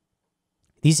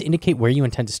 These indicate where you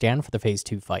intend to stand for the phase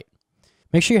 2 fight.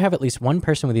 Make sure you have at least one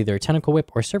person with either a tentacle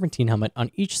whip or serpentine helmet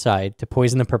on each side to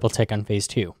poison the purple tick on phase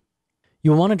 2.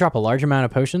 You will want to drop a large amount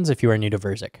of potions if you are new to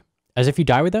Verzik, as if you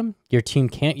die with them, your team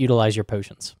can't utilize your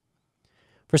potions.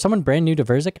 For someone brand new to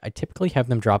Verzik, I typically have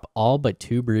them drop all but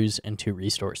 2 brews and 2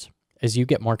 restores. As you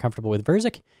get more comfortable with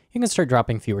Verzik, you can start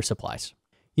dropping fewer supplies.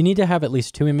 You need to have at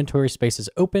least 2 inventory spaces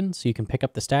open so you can pick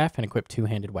up the staff and equip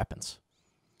 2-handed weapons.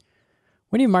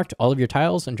 When you've marked all of your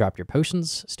tiles and drop your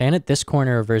potions, stand at this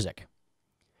corner of Verzik.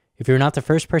 If you're not the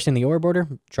first person in the orb order,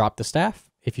 drop the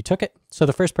staff if you took it, so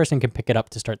the first person can pick it up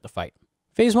to start the fight.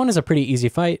 Phase 1 is a pretty easy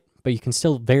fight, but you can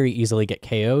still very easily get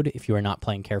KO'd if you are not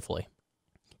playing carefully.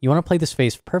 You want to play this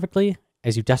phase perfectly,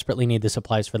 as you desperately need the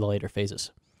supplies for the later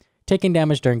phases. Taking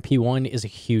damage during P1 is a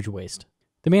huge waste.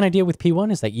 The main idea with P1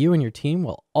 is that you and your team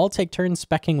will all take turns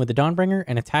specking with the Dawnbringer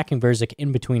and attacking Verzik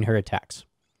in between her attacks.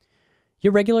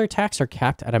 Your regular attacks are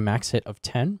capped at a max hit of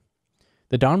 10.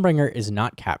 The Dawnbringer is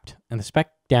not capped, and the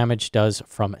spec damage does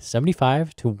from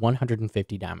 75 to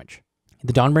 150 damage.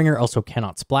 The Dawnbringer also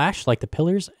cannot splash like the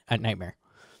pillars at Nightmare.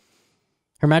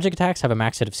 Her magic attacks have a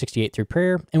max hit of 68 through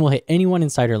prayer and will hit anyone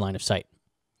inside her line of sight.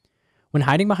 When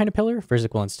hiding behind a pillar,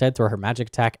 Verzik will instead throw her magic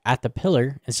attack at the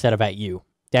pillar instead of at you,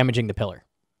 damaging the pillar.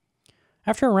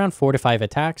 After around 4 to 5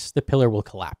 attacks, the pillar will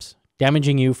collapse,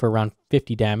 damaging you for around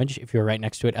 50 damage if you're right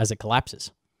next to it as it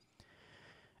collapses.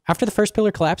 After the first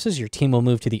pillar collapses, your team will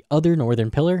move to the other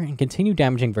northern pillar and continue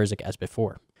damaging Verzik as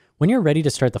before. When you're ready to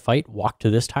start the fight, walk to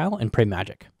this tile and pray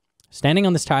magic. Standing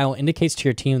on this tile indicates to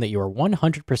your team that you are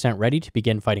 100% ready to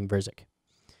begin fighting Verzik.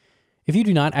 If you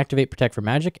do not activate Protect for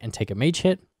Magic and take a mage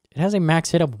hit, it has a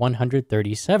max hit of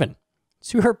 137,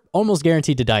 so you're almost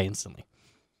guaranteed to die instantly.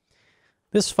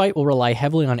 This fight will rely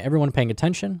heavily on everyone paying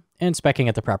attention and speccing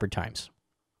at the proper times.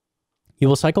 You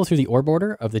will cycle through the orb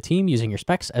order of the team using your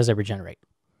specs as they regenerate.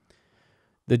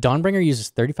 The Dawnbringer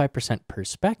uses 35% per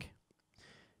spec.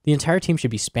 The entire team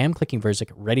should be spam clicking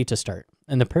Verzik ready to start,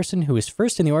 and the person who is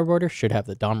first in the orb order should have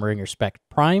the Dawnbringer spec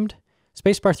primed,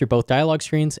 spacebar through both dialogue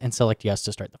screens, and select yes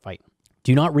to start the fight.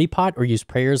 Do not repot or use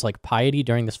prayers like piety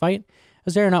during this fight,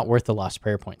 as they are not worth the lost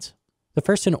prayer points. The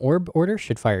first in orb order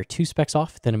should fire 2 specs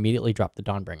off, then immediately drop the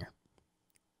Dawnbringer.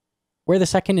 Where the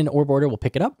second in orb order will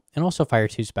pick it up and also fire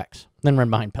 2 specs, then run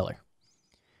behind pillar.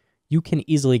 You can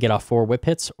easily get off 4 whip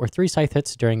hits or 3 scythe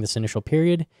hits during this initial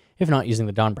period, if not using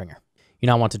the Dawnbringer. You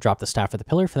now want to drop the staff of the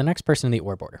pillar for the next person in the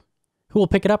orb order, who will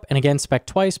pick it up and again spec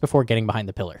twice before getting behind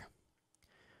the pillar.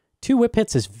 2 whip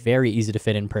hits is very easy to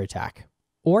fit in per attack,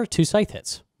 or 2 scythe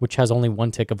hits, which has only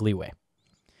 1 tick of leeway.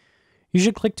 You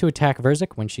should click to attack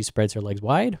Verzik when she spreads her legs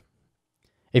wide.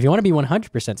 If you want to be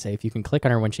 100% safe, you can click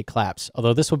on her when she claps,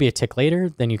 although this will be a tick later,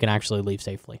 then you can actually leave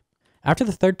safely. After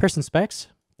the third person specs,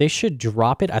 they should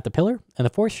drop it at the pillar, and the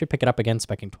fourth should pick it up again,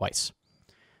 specking twice.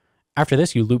 After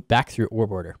this, you loop back through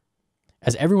orb order,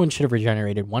 as everyone should have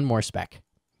regenerated 1 more spec.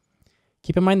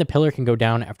 Keep in mind the pillar can go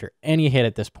down after any hit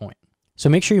at this point, so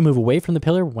make sure you move away from the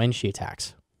pillar when she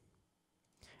attacks.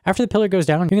 After the pillar goes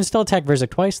down, you can still attack Verzik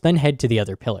twice, then head to the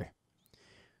other pillar.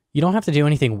 You don't have to do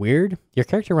anything weird. Your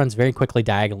character runs very quickly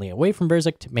diagonally away from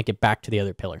Verzik to make it back to the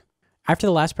other pillar. After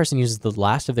the last person uses the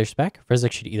last of their spec,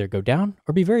 Verzik should either go down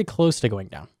or be very close to going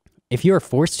down. If you are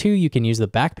forced to, you can use the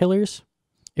back pillars.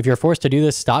 If you're forced to do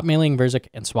this, stop meleeing Verzik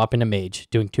and swap into mage,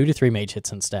 doing 2 to 3 mage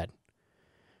hits instead.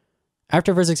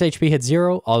 After Verzik's HP hits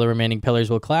 0, all the remaining pillars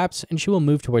will collapse and she will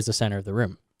move towards the center of the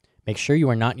room. Make sure you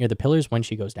are not near the pillars when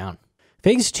she goes down.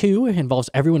 Phase 2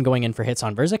 involves everyone going in for hits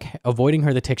on Verzik, avoiding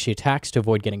her the tick she attacks to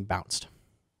avoid getting bounced.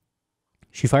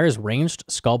 She fires ranged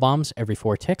skull bombs every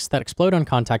 4 ticks that explode on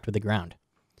contact with the ground.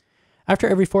 After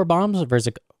every 4 bombs,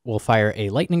 Verzik will fire a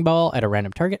lightning ball at a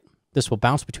random target. This will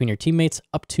bounce between your teammates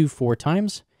up to 4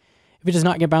 times. If it does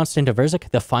not get bounced into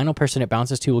Verzik, the final person it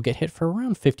bounces to will get hit for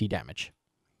around 50 damage.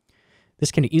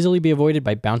 This can easily be avoided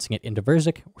by bouncing it into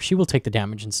Verzik, or she will take the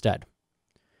damage instead.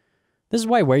 This is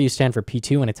why where you stand for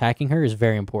P2 when attacking her is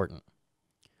very important.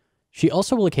 She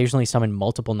also will occasionally summon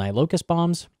multiple Nihilocust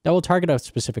bombs that will target a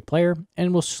specific player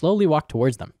and will slowly walk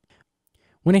towards them.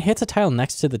 When it hits a tile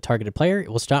next to the targeted player, it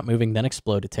will stop moving, then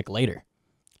explode a tick later.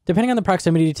 Depending on the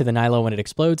proximity to the Nihilo when it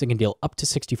explodes, it can deal up to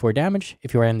 64 damage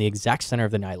if you are in the exact center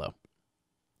of the Nihilo,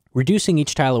 reducing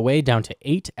each tile away down to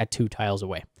 8 at 2 tiles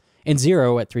away, and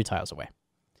 0 at 3 tiles away.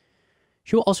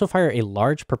 She will also fire a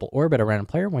large purple orb at a random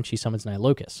player when she summons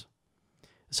Nihilocust.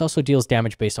 This also deals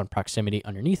damage based on proximity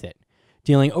underneath it,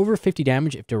 dealing over 50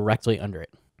 damage if directly under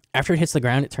it. After it hits the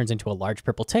ground, it turns into a large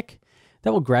purple tick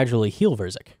that will gradually heal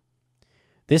Verzik.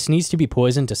 This needs to be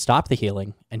poisoned to stop the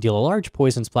healing and deal a large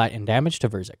poison splat and damage to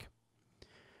Verzik.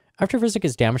 After Verzik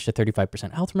is damaged to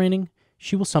 35% health remaining,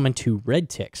 she will summon 2 red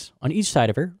ticks on each side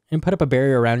of her and put up a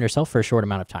barrier around herself for a short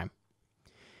amount of time.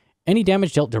 Any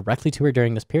damage dealt directly to her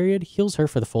during this period heals her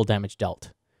for the full damage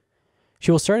dealt. She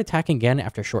will start attacking again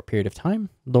after a short period of time,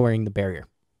 lowering the barrier.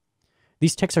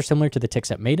 These ticks are similar to the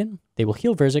ticks at Maiden. They will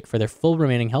heal Verzik for their full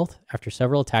remaining health after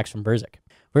several attacks from Verzik.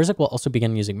 Verzik will also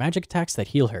begin using magic attacks that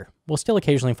heal her, while still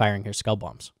occasionally firing her skull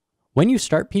bombs. When you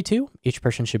start P2, each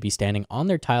person should be standing on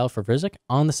their tile for Verzik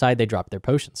on the side they drop their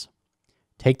potions.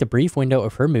 Take the brief window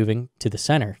of her moving to the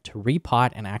center to repot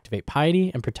and activate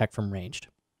Piety and protect from ranged.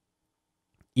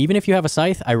 Even if you have a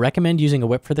scythe, I recommend using a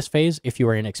whip for this phase if you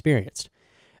are inexperienced,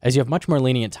 as you have much more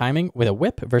lenient timing with a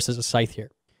whip versus a scythe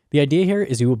here. The idea here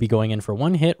is you will be going in for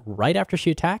 1 hit right after she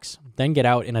attacks, then get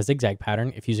out in a zigzag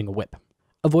pattern if using a whip,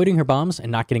 avoiding her bombs and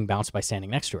not getting bounced by standing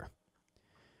next to her.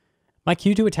 My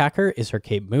cue to attack her is her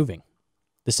cape moving.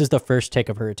 This is the first tick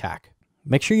of her attack.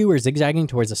 Make sure you are zigzagging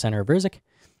towards the center of Verzik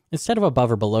instead of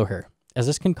above or below her, as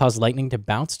this can cause lightning to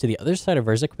bounce to the other side of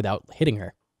Verzik without hitting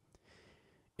her.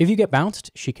 If you get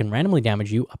bounced, she can randomly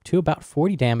damage you up to about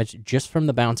 40 damage just from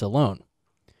the bounce alone.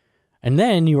 And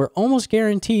then you are almost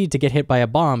guaranteed to get hit by a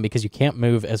bomb because you can't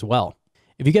move as well.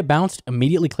 If you get bounced,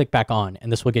 immediately click back on,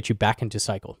 and this will get you back into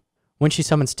cycle. When she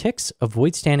summons ticks,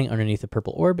 avoid standing underneath the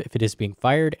purple orb if it is being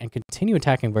fired, and continue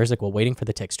attacking Verzik while waiting for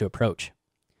the ticks to approach.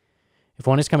 If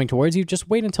one is coming towards you, just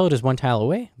wait until it is 1 tile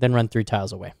away, then run 3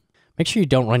 tiles away. Make sure you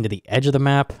don't run to the edge of the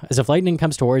map, as if lightning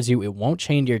comes towards you, it won't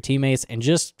chain to your teammates and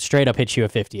just straight up hit you a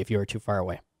 50 if you are too far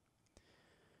away.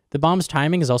 The bomb's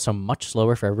timing is also much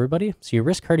slower for everybody, so you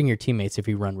risk hurting your teammates if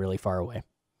you run really far away.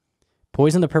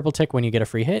 Poison the purple tick when you get a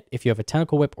free hit if you have a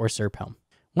tentacle whip or serp helm.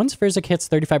 Once Verzik hits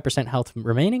 35% health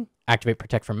remaining, activate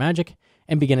Protect from Magic,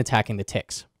 and begin attacking the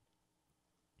ticks.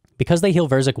 Because they heal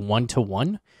Verzik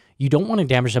 1-1, you don't want to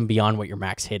damage them beyond what your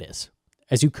max hit is,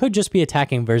 as you could just be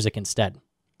attacking Verzik instead.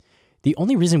 The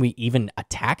only reason we even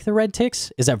attack the red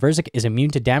ticks is that Verzik is immune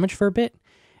to damage for a bit,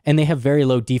 and they have very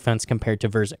low defense compared to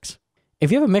Verzik's.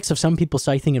 If you have a mix of some people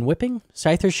scything and whipping,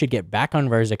 scythers should get back on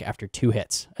Verzik after 2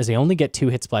 hits, as they only get 2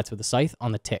 hit splats with the scythe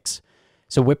on the ticks,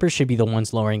 so whippers should be the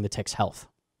ones lowering the tick's health.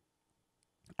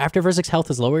 After Verzik's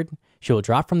health is lowered, she will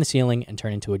drop from the ceiling and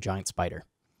turn into a giant spider.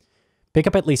 Pick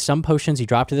up at least some potions you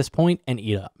dropped to this point and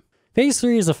eat up. Phase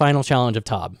 3 is the final challenge of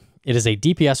Tob. It is a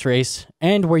DPS race,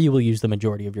 and where you will use the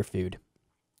majority of your food.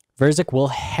 Verzik will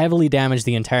heavily damage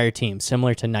the entire team,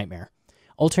 similar to Nightmare,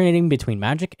 alternating between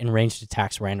magic and ranged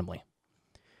attacks randomly.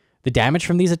 The damage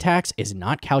from these attacks is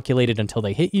not calculated until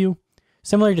they hit you,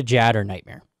 similar to Jad or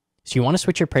Nightmare, so you want to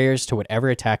switch your prayers to whatever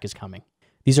attack is coming.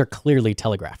 These are clearly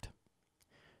telegraphed.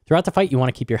 Throughout the fight, you want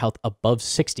to keep your health above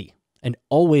 60, and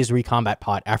always recombat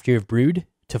pot after you have brewed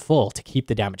to full to keep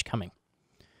the damage coming.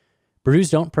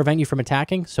 Brews don't prevent you from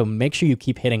attacking, so make sure you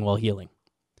keep hitting while healing.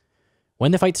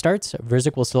 When the fight starts,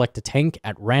 Verzik will select a tank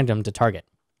at random to target.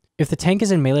 If the tank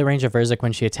is in melee range of Verzik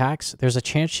when she attacks, there's a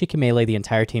chance she can melee the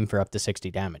entire team for up to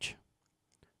 60 damage.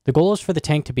 The goal is for the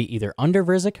tank to be either under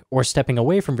Verzik or stepping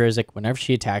away from Verzik whenever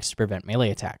she attacks to prevent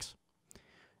melee attacks.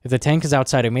 If the tank is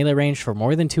outside of melee range for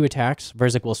more than 2 attacks,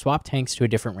 Verzik will swap tanks to a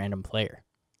different random player.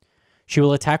 She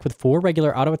will attack with 4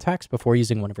 regular auto attacks before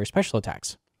using one of her special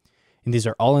attacks. And these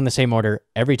are all in the same order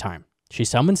every time. She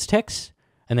summons ticks,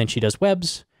 and then she does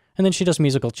webs, and then she does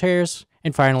musical chairs,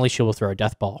 and finally she will throw a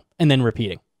death ball, and then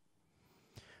repeating.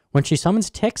 When she summons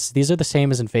ticks, these are the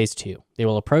same as in phase 2. They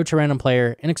will approach a random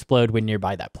player and explode when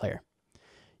nearby that player.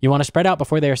 You want to spread out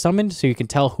before they are summoned so you can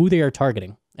tell who they are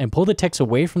targeting, and pull the ticks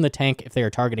away from the tank if they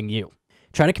are targeting you.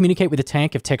 Try to communicate with the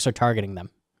tank if ticks are targeting them.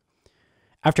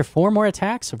 After 4 more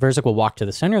attacks, Verzik will walk to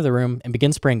the center of the room and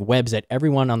begin spraying webs at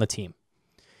everyone on the team.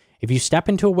 If you step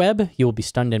into a web, you will be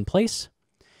stunned in place.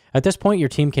 At this point, your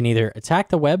team can either attack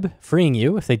the web, freeing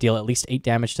you if they deal at least 8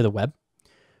 damage to the web,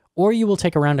 or you will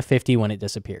take a round of 50 when it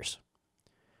disappears.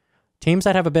 Teams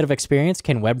that have a bit of experience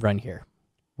can web run here,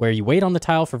 where you wait on the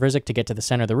tile for Verzik to get to the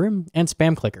center of the room and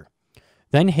spam clicker.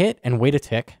 Then hit and wait a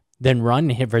tick, then run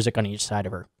and hit Verzik on each side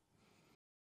of her.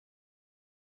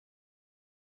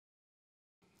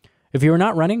 If you are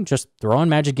not running, just throw on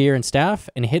magic gear and staff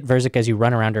and hit Verzik as you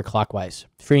run around her clockwise,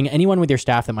 freeing anyone with your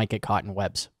staff that might get caught in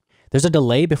webs. There's a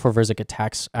delay before Verzik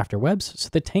attacks after webs, so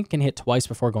the tank can hit twice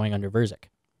before going under Verzik.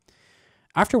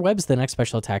 After webs, the next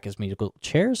special attack is musical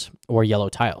chairs or yellow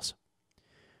tiles.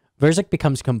 Verzik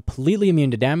becomes completely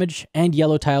immune to damage, and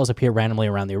yellow tiles appear randomly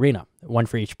around the arena, 1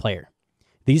 for each player.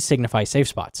 These signify safe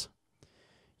spots.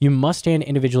 You must stand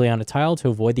individually on a tile to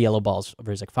avoid the yellow balls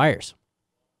Verzik fires.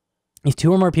 If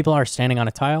 2 or more people are standing on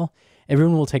a tile,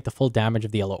 everyone will take the full damage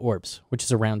of the yellow orbs, which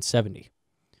is around 70.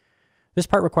 This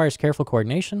part requires careful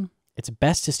coordination. It's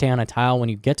best to stay on a tile when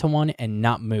you get to one and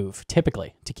not move,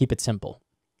 typically, to keep it simple.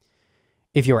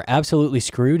 If you are absolutely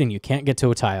screwed and you can't get to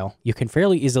a tile, you can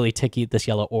fairly easily tick eat this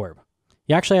yellow orb.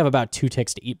 You actually have about 2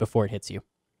 ticks to eat before it hits you.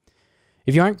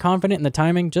 If you aren't confident in the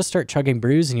timing, just start chugging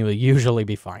brews and you will usually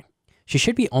be fine. She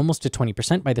should be almost to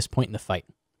 20% by this point in the fight.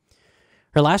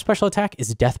 Her last special attack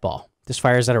is Death Ball. This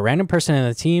fires at a random person in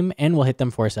the team and will hit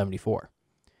them for a 74.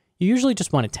 You usually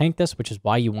just want to tank this, which is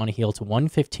why you want to heal to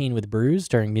 115 with brews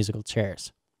during musical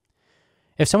chairs.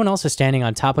 If someone else is standing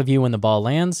on top of you when the ball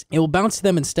lands, it will bounce to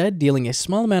them instead, dealing a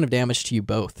small amount of damage to you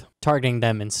both, targeting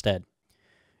them instead.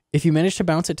 If you manage to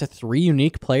bounce it to 3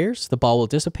 unique players, the ball will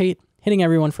dissipate, hitting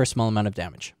everyone for a small amount of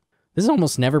damage. This is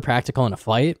almost never practical in a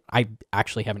fight. I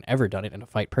actually haven't ever done it in a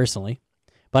fight personally.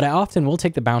 But I often will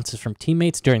take the bounces from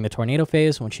teammates during the tornado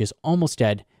phase when she is almost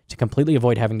dead to completely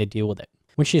avoid having to deal with it.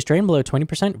 When she is drained below 20%,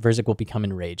 Verzik will become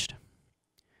enraged.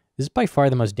 This is by far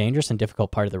the most dangerous and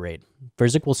difficult part of the raid.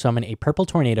 Verzik will summon a purple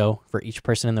tornado for each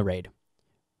person in the raid.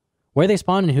 Where they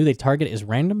spawn and who they target is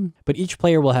random, but each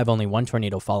player will have only 1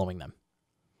 tornado following them.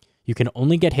 You can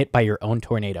only get hit by your own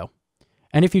tornado.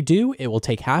 And if you do, it will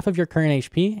take half of your current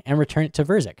HP and return it to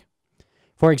Verzik.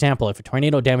 For example, if a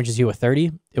tornado damages you with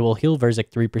 30, it will heal Verzik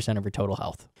 3% of her total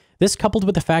health. This, coupled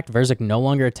with the fact Verzik no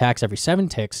longer attacks every 7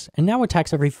 ticks, and now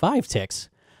attacks every 5 ticks,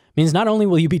 means not only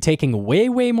will you be taking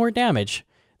way more damage,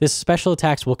 this special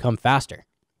attacks will come faster.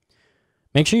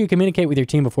 Make sure you communicate with your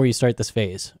team before you start this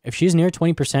phase. If she's near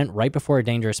 20% right before a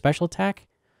dangerous special attack,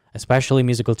 especially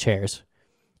musical chairs,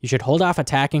 you should hold off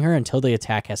attacking her until the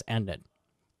attack has ended.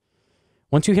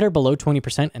 Once you hit her below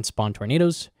 20% and spawn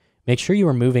tornadoes, make sure you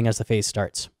are moving as the phase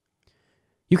starts.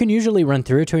 You can usually run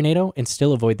through a tornado and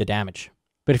still avoid the damage.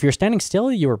 But if you're standing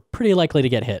still, you are pretty likely to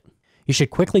get hit. You should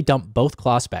quickly dump both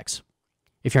claw specs.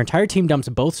 If your entire team dumps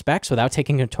both specs without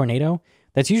taking a tornado,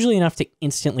 that's usually enough to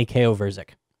instantly KO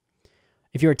Verzik.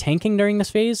 If you are tanking during this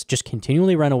phase, just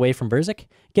continually run away from Verzik,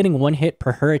 getting one hit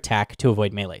per her attack to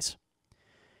avoid melees.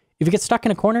 If you get stuck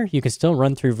in a corner, you can still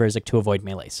run through Verzik to avoid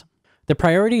melees. The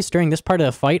priorities during this part of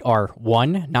the fight are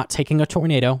 1. Not taking a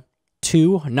tornado,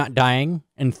 2. Not dying,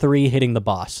 and 3. Hitting the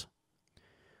boss.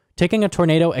 Taking a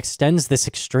tornado extends this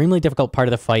extremely difficult part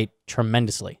of the fight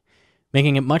tremendously,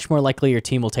 making it much more likely your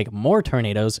team will take more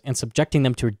tornadoes and subjecting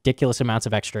them to ridiculous amounts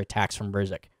of extra attacks from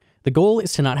Verzik. The goal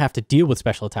is to not have to deal with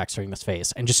special attacks during this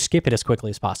phase, and just skip it as quickly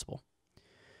as possible.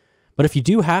 But if you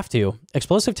do have to,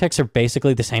 explosive ticks are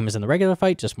basically the same as in the regular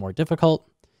fight, just more difficult.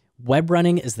 Web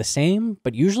running is the same,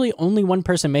 but usually only one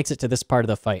person makes it to this part of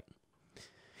the fight.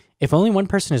 If only one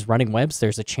person is running webs,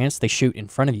 there's a chance they shoot in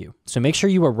front of you, so make sure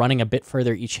you are running a bit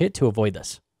further each hit to avoid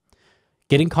this.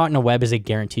 Getting caught in a web is a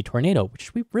guaranteed tornado,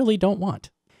 which we really don't want.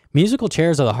 Musical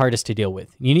chairs are the hardest to deal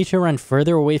with. You need to run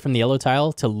further away from the yellow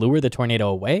tile to lure the tornado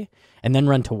away, and then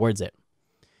run towards it.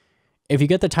 If you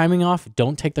get the timing off,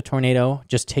 don't take the tornado,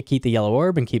 just tick-eat the yellow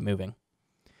orb and keep moving.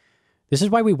 This is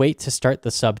why we wait to start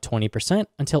the sub 20%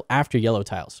 until after yellow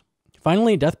tiles.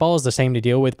 Finally, Death Ball is the same to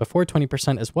deal with before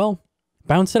 20% as well.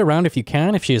 Bounce it around if you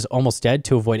can if she is almost dead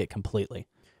to avoid it completely.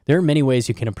 There are many ways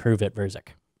you can improve at Verzik.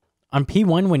 On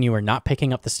P1, when you are not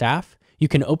picking up the staff, you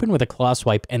can open with a claw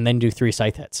swipe and then do 3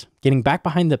 scythe hits. Getting back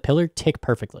behind the pillar tick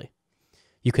perfectly.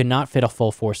 You cannot fit a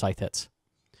full 4 scythe hits.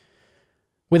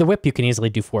 With a whip, you can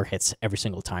easily do 4 hits every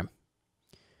single time.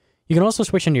 You can also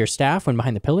switch into your staff when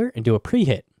behind the pillar and do a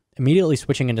pre-hit, immediately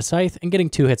switching into scythe and getting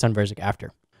 2 hits on Verzik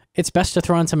after. It's best to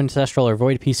throw on some ancestral or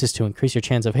void pieces to increase your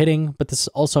chance of hitting, but this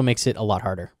also makes it a lot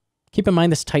harder. Keep in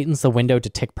mind this tightens the window to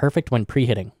tick perfect when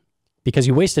pre-hitting, because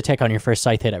you waste a tick on your first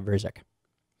scythe hit at Verzik.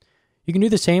 You can do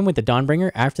the same with the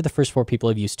Dawnbringer after the first 4 people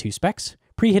have used 2 specs,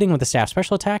 pre-hitting with a staff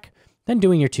special attack, then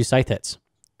doing your 2 scythe hits,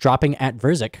 dropping at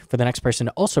Verzik for the next person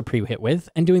to also pre-hit with,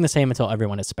 and doing the same until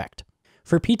everyone is specced.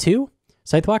 For P2,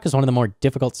 Scythe Walk is one of the more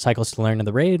difficult cycles to learn in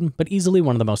the raid, but easily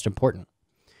one of the most important.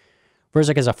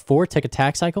 Verzik is a 4-tick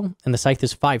attack cycle, and the Scythe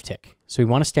is 5-tick, so we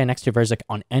want to stand next to Verzik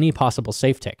on any possible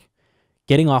safe tick,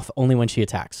 getting off only when she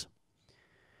attacks.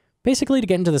 Basically, to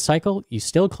get into the cycle, you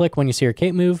still click when you see her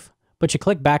cape move, but you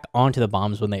click back onto the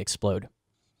bombs when they explode.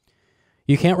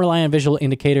 You can't rely on visual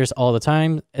indicators all the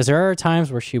time, as there are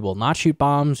times where she will not shoot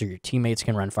bombs or your teammates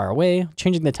can run far away,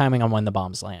 changing the timing on when the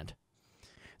bombs land.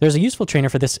 There's a useful trainer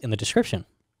for this in the description.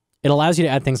 It allows you to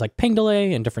add things like ping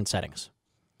delay and different settings.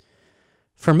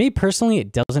 For me personally,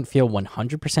 it doesn't feel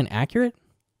 100% accurate,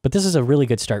 but this is a really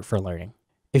good start for learning.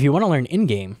 If you want to learn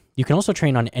in-game, you can also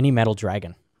train on any metal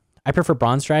dragon. I prefer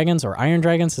bronze dragons or iron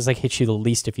dragons as they hit you the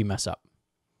least if you mess up.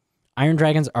 Iron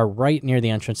dragons are right near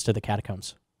the entrance to the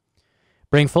catacombs.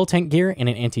 Bring full tank gear and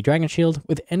an anti-dragon shield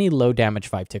with any low damage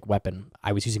 5-tick weapon.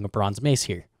 I was using a bronze mace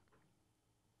here.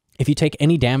 If you take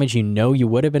any damage, you know you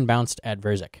would have been bounced at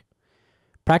Verzik.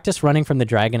 Practice running from the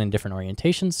dragon in different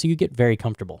orientations so you get very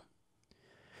comfortable.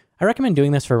 I recommend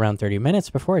doing this for around 30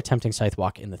 minutes before attempting Scythe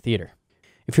Walk in the theater.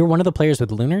 If you're one of the players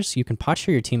with Lunars, you can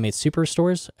posture your teammates' super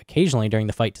restores occasionally during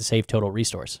the fight to save total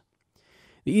restores.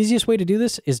 The easiest way to do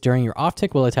this is during your off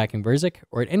tick while attacking Verzik,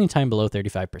 or at any time below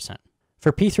 35%.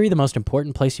 For P3, the most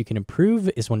important place you can improve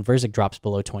is when Verzik drops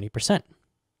below 20%.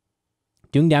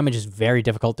 Doing damage is very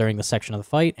difficult during this section of the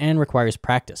fight and requires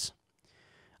practice.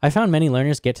 I found many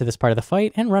learners get to this part of the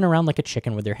fight and run around like a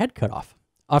chicken with their head cut off,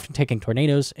 often taking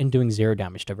tornadoes and doing 0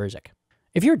 damage to Verzik.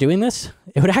 If you're doing this,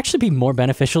 it would actually be more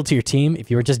beneficial to your team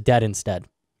if you were just dead instead.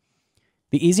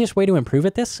 The easiest way to improve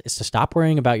at this is to stop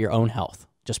worrying about your own health.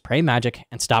 Just pray magic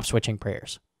and stop switching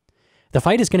prayers. The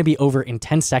fight is going to be over in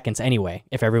 10 seconds anyway,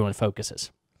 if everyone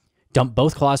focuses. Dump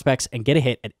both claw specs and get a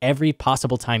hit at every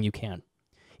possible time you can.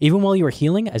 Even while you are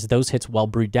healing, as those hits well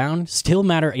brewed down still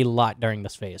matter a lot during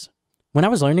this phase. When I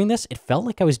was learning this, it felt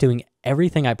like I was doing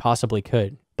everything I possibly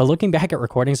could, but looking back at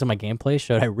recordings of my gameplay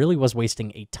showed I really was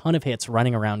wasting a ton of hits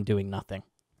running around doing nothing.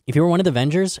 If you are one of the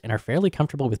Vengers and are fairly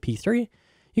comfortable with P3,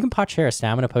 you can pot share a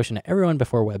stamina potion to everyone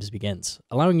before Webs begins,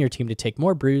 allowing your team to take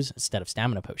more brews instead of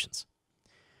stamina potions.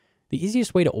 The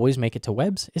easiest way to always make it to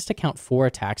Webs is to count 4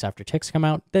 attacks after ticks come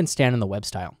out, then stand in the web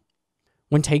style.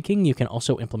 When tanking, you can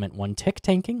also implement 1 tick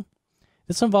tanking.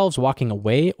 This involves walking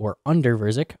away or under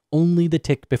Verzik only the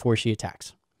tick before she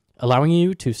attacks, allowing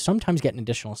you to sometimes get an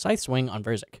additional scythe swing on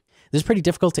Verzik. This is pretty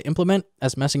difficult to implement,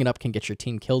 as messing it up can get your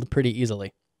team killed pretty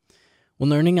easily. When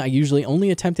learning, I usually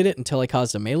only attempted it until I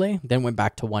caused a melee, then went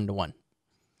back to 1-to-1.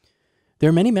 There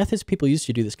are many methods people use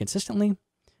to do this consistently.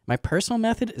 My personal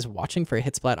method is watching for a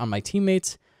hit splat on my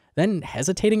teammates, then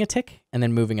hesitating a tick, and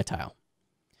then moving a tile.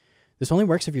 This only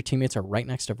works if your teammates are right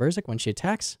next to Verzik when she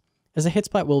attacks, as the hit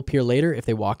splat will appear later if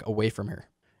they walk away from her.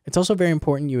 It's also very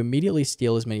important you immediately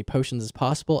steal as many potions as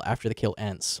possible after the kill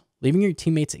ends. Leaving your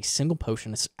teammates a single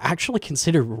potion is actually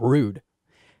considered rude.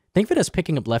 Think of it as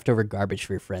picking up leftover garbage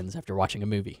for your friends after watching a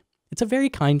movie. It's a very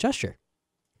kind gesture.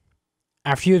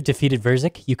 After you have defeated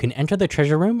Verzik, you can enter the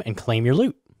treasure room and claim your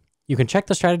loot. You can check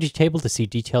the strategy table to see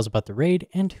details about the raid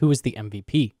and who is the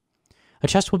MVP. A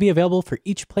chest will be available for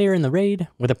each player in the raid,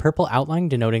 with a purple outline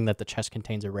denoting that the chest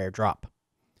contains a rare drop.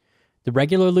 The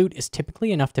regular loot is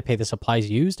typically enough to pay the supplies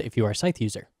used if you are a Scythe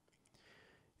user.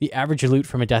 The average loot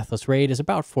from a deathless raid is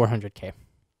about 400k.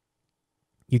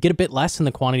 You get a bit less in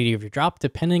the quantity of your drop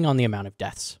depending on the amount of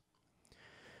deaths.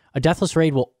 A deathless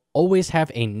raid will always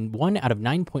have a 1 out of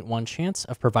 9.1 chance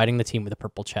of providing the team with a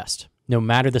purple chest, no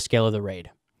matter the scale of the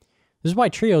raid. This is why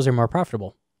trios are more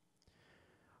profitable.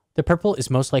 The purple is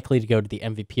most likely to go to the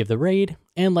MVP of the raid,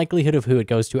 and likelihood of who it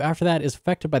goes to after that is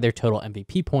affected by their total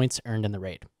MVP points earned in the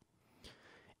raid.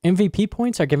 MVP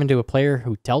points are given to a player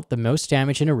who dealt the most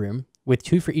damage in a room, with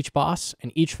 2 for each boss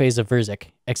and each phase of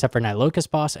Verzik, except for Niloka's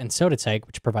boss and Sodaceg,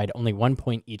 which provide only 1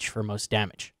 point each for most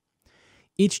damage.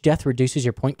 Each death reduces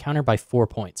your point counter by 4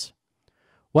 points.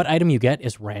 What item you get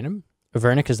is random.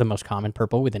 Vernik is the most common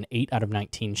purple with an 8 out of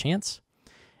 19 chance.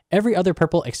 Every other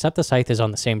purple except the Scythe is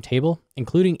on the same table,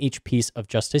 including each piece of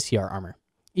Justiciar armor,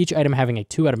 each item having a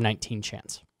 2 out of 19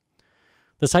 chance.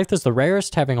 The Scythe is the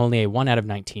rarest, having only a 1 out of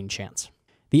 19 chance.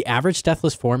 The average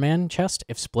deathless 4-man chest,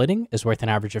 if splitting, is worth an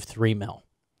average of 3 mil.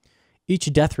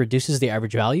 Each death reduces the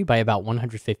average value by about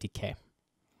 150k.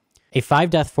 A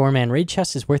 5-death 4-man raid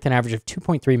chest is worth an average of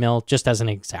 2.3 mil, just as an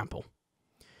example.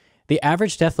 The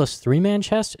average deathless 3-man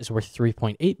chest is worth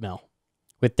 3.8 mil,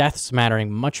 with deaths mattering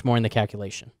much more in the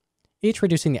calculation, each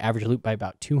reducing the average loot by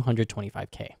about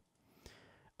 225k.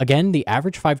 Again, the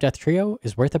average 5-death trio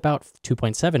is worth about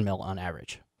 2.7 mil on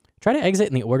average. Try to exit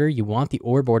in the order you want the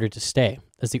orb order to stay,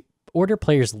 as the order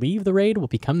players leave the raid will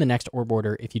become the next orb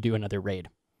order if you do another raid.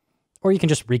 Or you can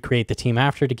just recreate the team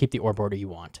after to keep the orb order you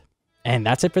want. And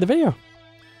that's it for the video.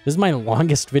 This is my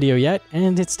longest video yet,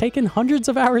 and it's taken hundreds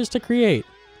of hours to create.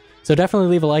 So definitely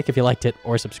leave a like if you liked it,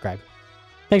 or subscribe.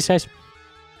 Thanks, guys.